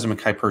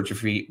sarcoplasmic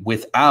hypertrophy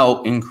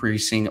without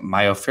increasing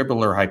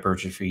myofibrillar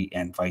hypertrophy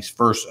and vice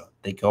versa.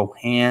 They go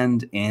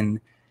hand in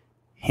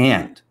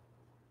hand.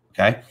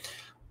 Okay.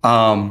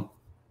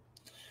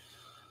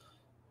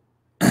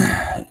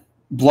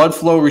 Blood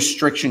flow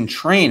restriction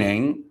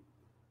training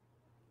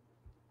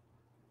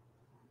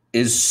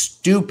is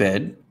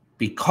stupid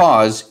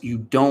because you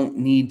don't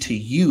need to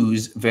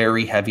use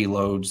very heavy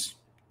loads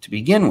to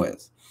begin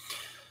with.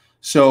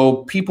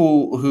 So here's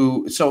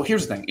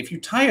the thing. If you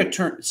tie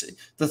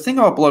the thing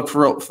about blood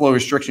flow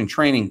restriction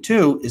training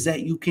too, is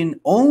that you can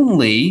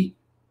only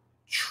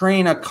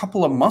train a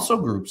couple of muscle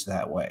groups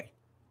that way.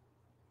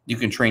 You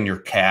can train your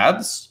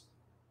calves,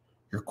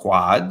 your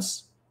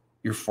quads,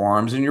 your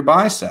forearms, and your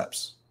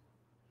biceps.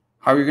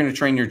 How are you going to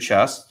train your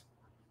chest,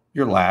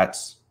 your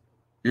lats,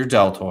 your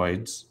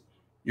deltoids,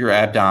 your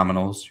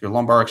abdominals, your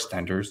lumbar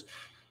extenders?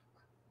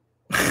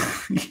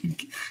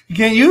 You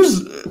can't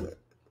use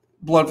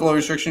blood flow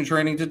restriction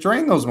training to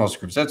train those muscle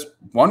groups. That's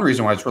one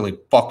reason why it's really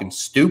fucking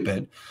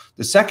stupid.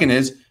 The second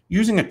is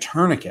using a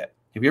tourniquet.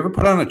 Have you ever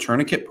put on a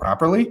tourniquet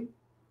properly?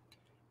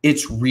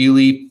 It's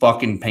really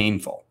fucking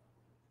painful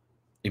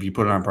if you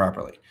put it on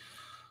properly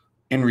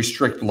and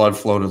restrict blood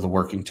flow to the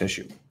working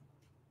tissue.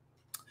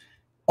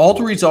 All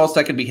the results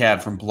that could be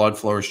had from blood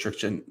flow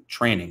restriction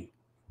training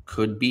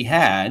could be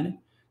had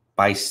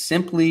by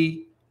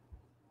simply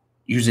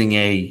using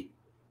a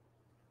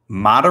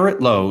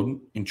moderate load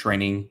in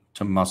training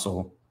to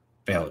muscle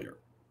failure.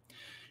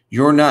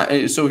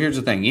 So here's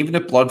the thing. Even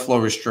if blood flow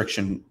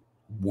restriction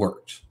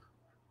worked,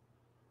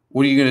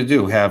 what are you going to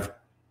do? Have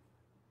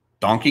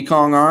Donkey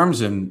Kong arms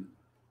and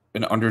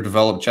an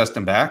underdeveloped chest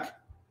and back?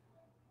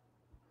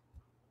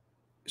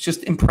 It's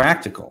just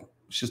impractical.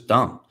 It's just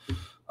dumb.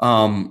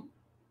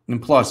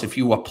 And plus, if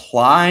you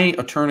apply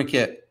a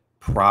tourniquet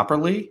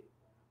properly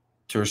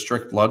to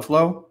restrict blood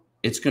flow,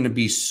 it's going to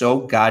be so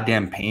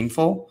goddamn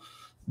painful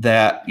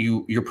that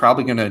you're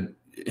probably going to,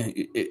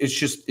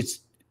 it's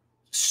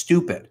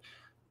stupid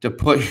to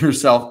put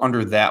yourself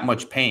under that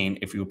much pain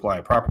if you apply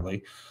it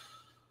properly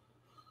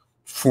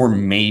for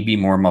maybe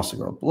more muscle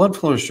growth. Blood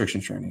flow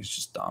restriction training is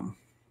just dumb.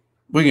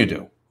 What are you going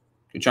to do?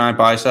 Get giant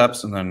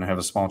biceps and then have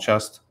a small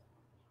chest?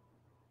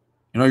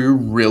 You're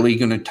really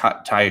going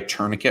to tie a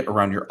tourniquet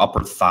around your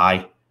upper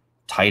thigh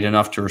tight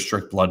enough to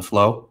restrict blood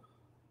flow?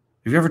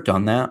 Have you ever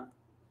done that?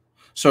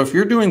 So if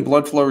you're doing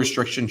blood flow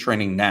restriction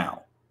training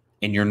now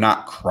and you're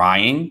not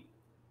crying,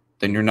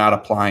 then you're not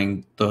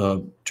applying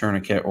the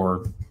tourniquet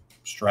or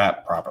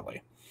strap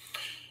properly.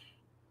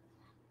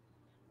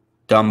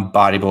 Dumb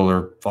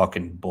bodybuilder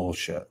fucking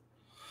bullshit.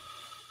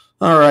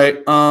 All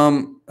right.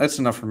 That's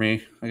enough for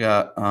me. I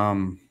got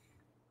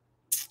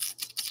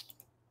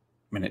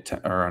minute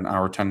 10 or an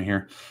hour 10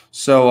 here.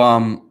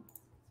 So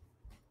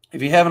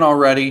if you haven't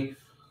already,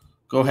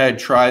 go ahead,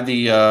 try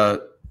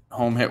the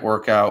home hit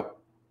workout.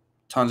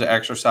 Tons of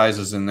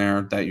exercises in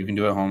there that you can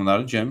do at home without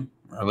a gym.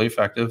 Really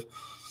effective.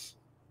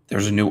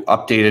 There's a new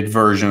updated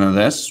version of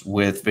this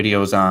with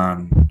videos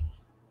on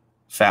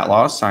fat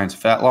loss, science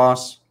of fat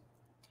loss,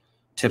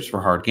 tips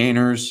for hard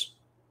gainers,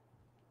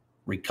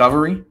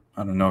 recovery.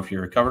 I don't know if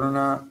you're recovered or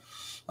not.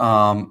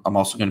 I'm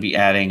also going to be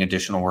adding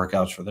additional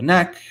workouts for the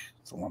neck,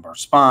 the lumbar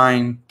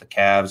spine, the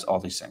calves, all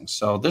these things.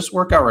 So this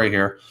workout right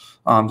here,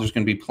 there's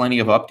going to be plenty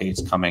of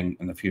updates coming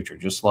in the future,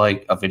 just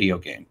like a video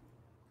game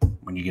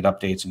when you get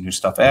updates and new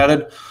stuff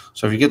added.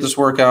 So if you get this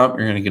workout,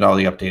 you're going to get all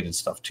the updated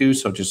stuff too.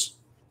 So just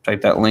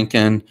type that link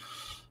in,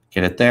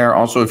 get it there.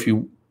 Also, if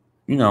you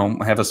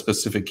have a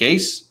specific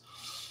case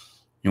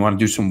You want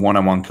to do some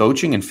one-on-one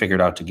coaching and figure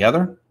it out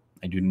together?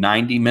 I do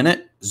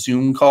 90-minute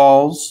Zoom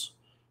calls,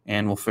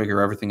 and we'll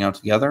figure everything out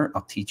together.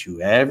 I'll teach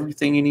you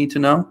everything you need to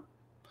know,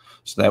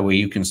 so that way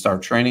you can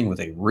start training with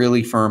a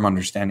really firm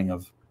understanding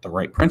of the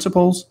right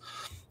principles,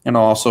 and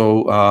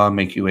also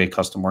make you a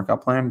custom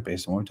workout plan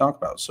based on what we talk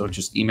about. So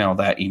just email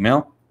that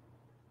email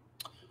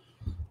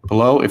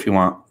below if you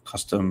want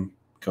custom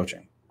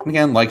coaching. And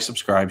again, like,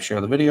 subscribe,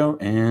 share the video,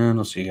 and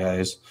I'll see you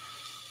guys in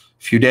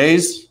a few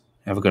days.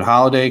 Have a good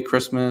holiday,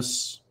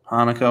 Christmas,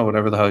 Hanukkah,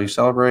 whatever the hell you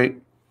celebrate.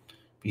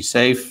 Be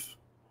safe.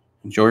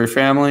 Enjoy your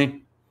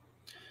family.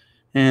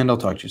 And I'll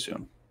talk to you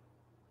soon.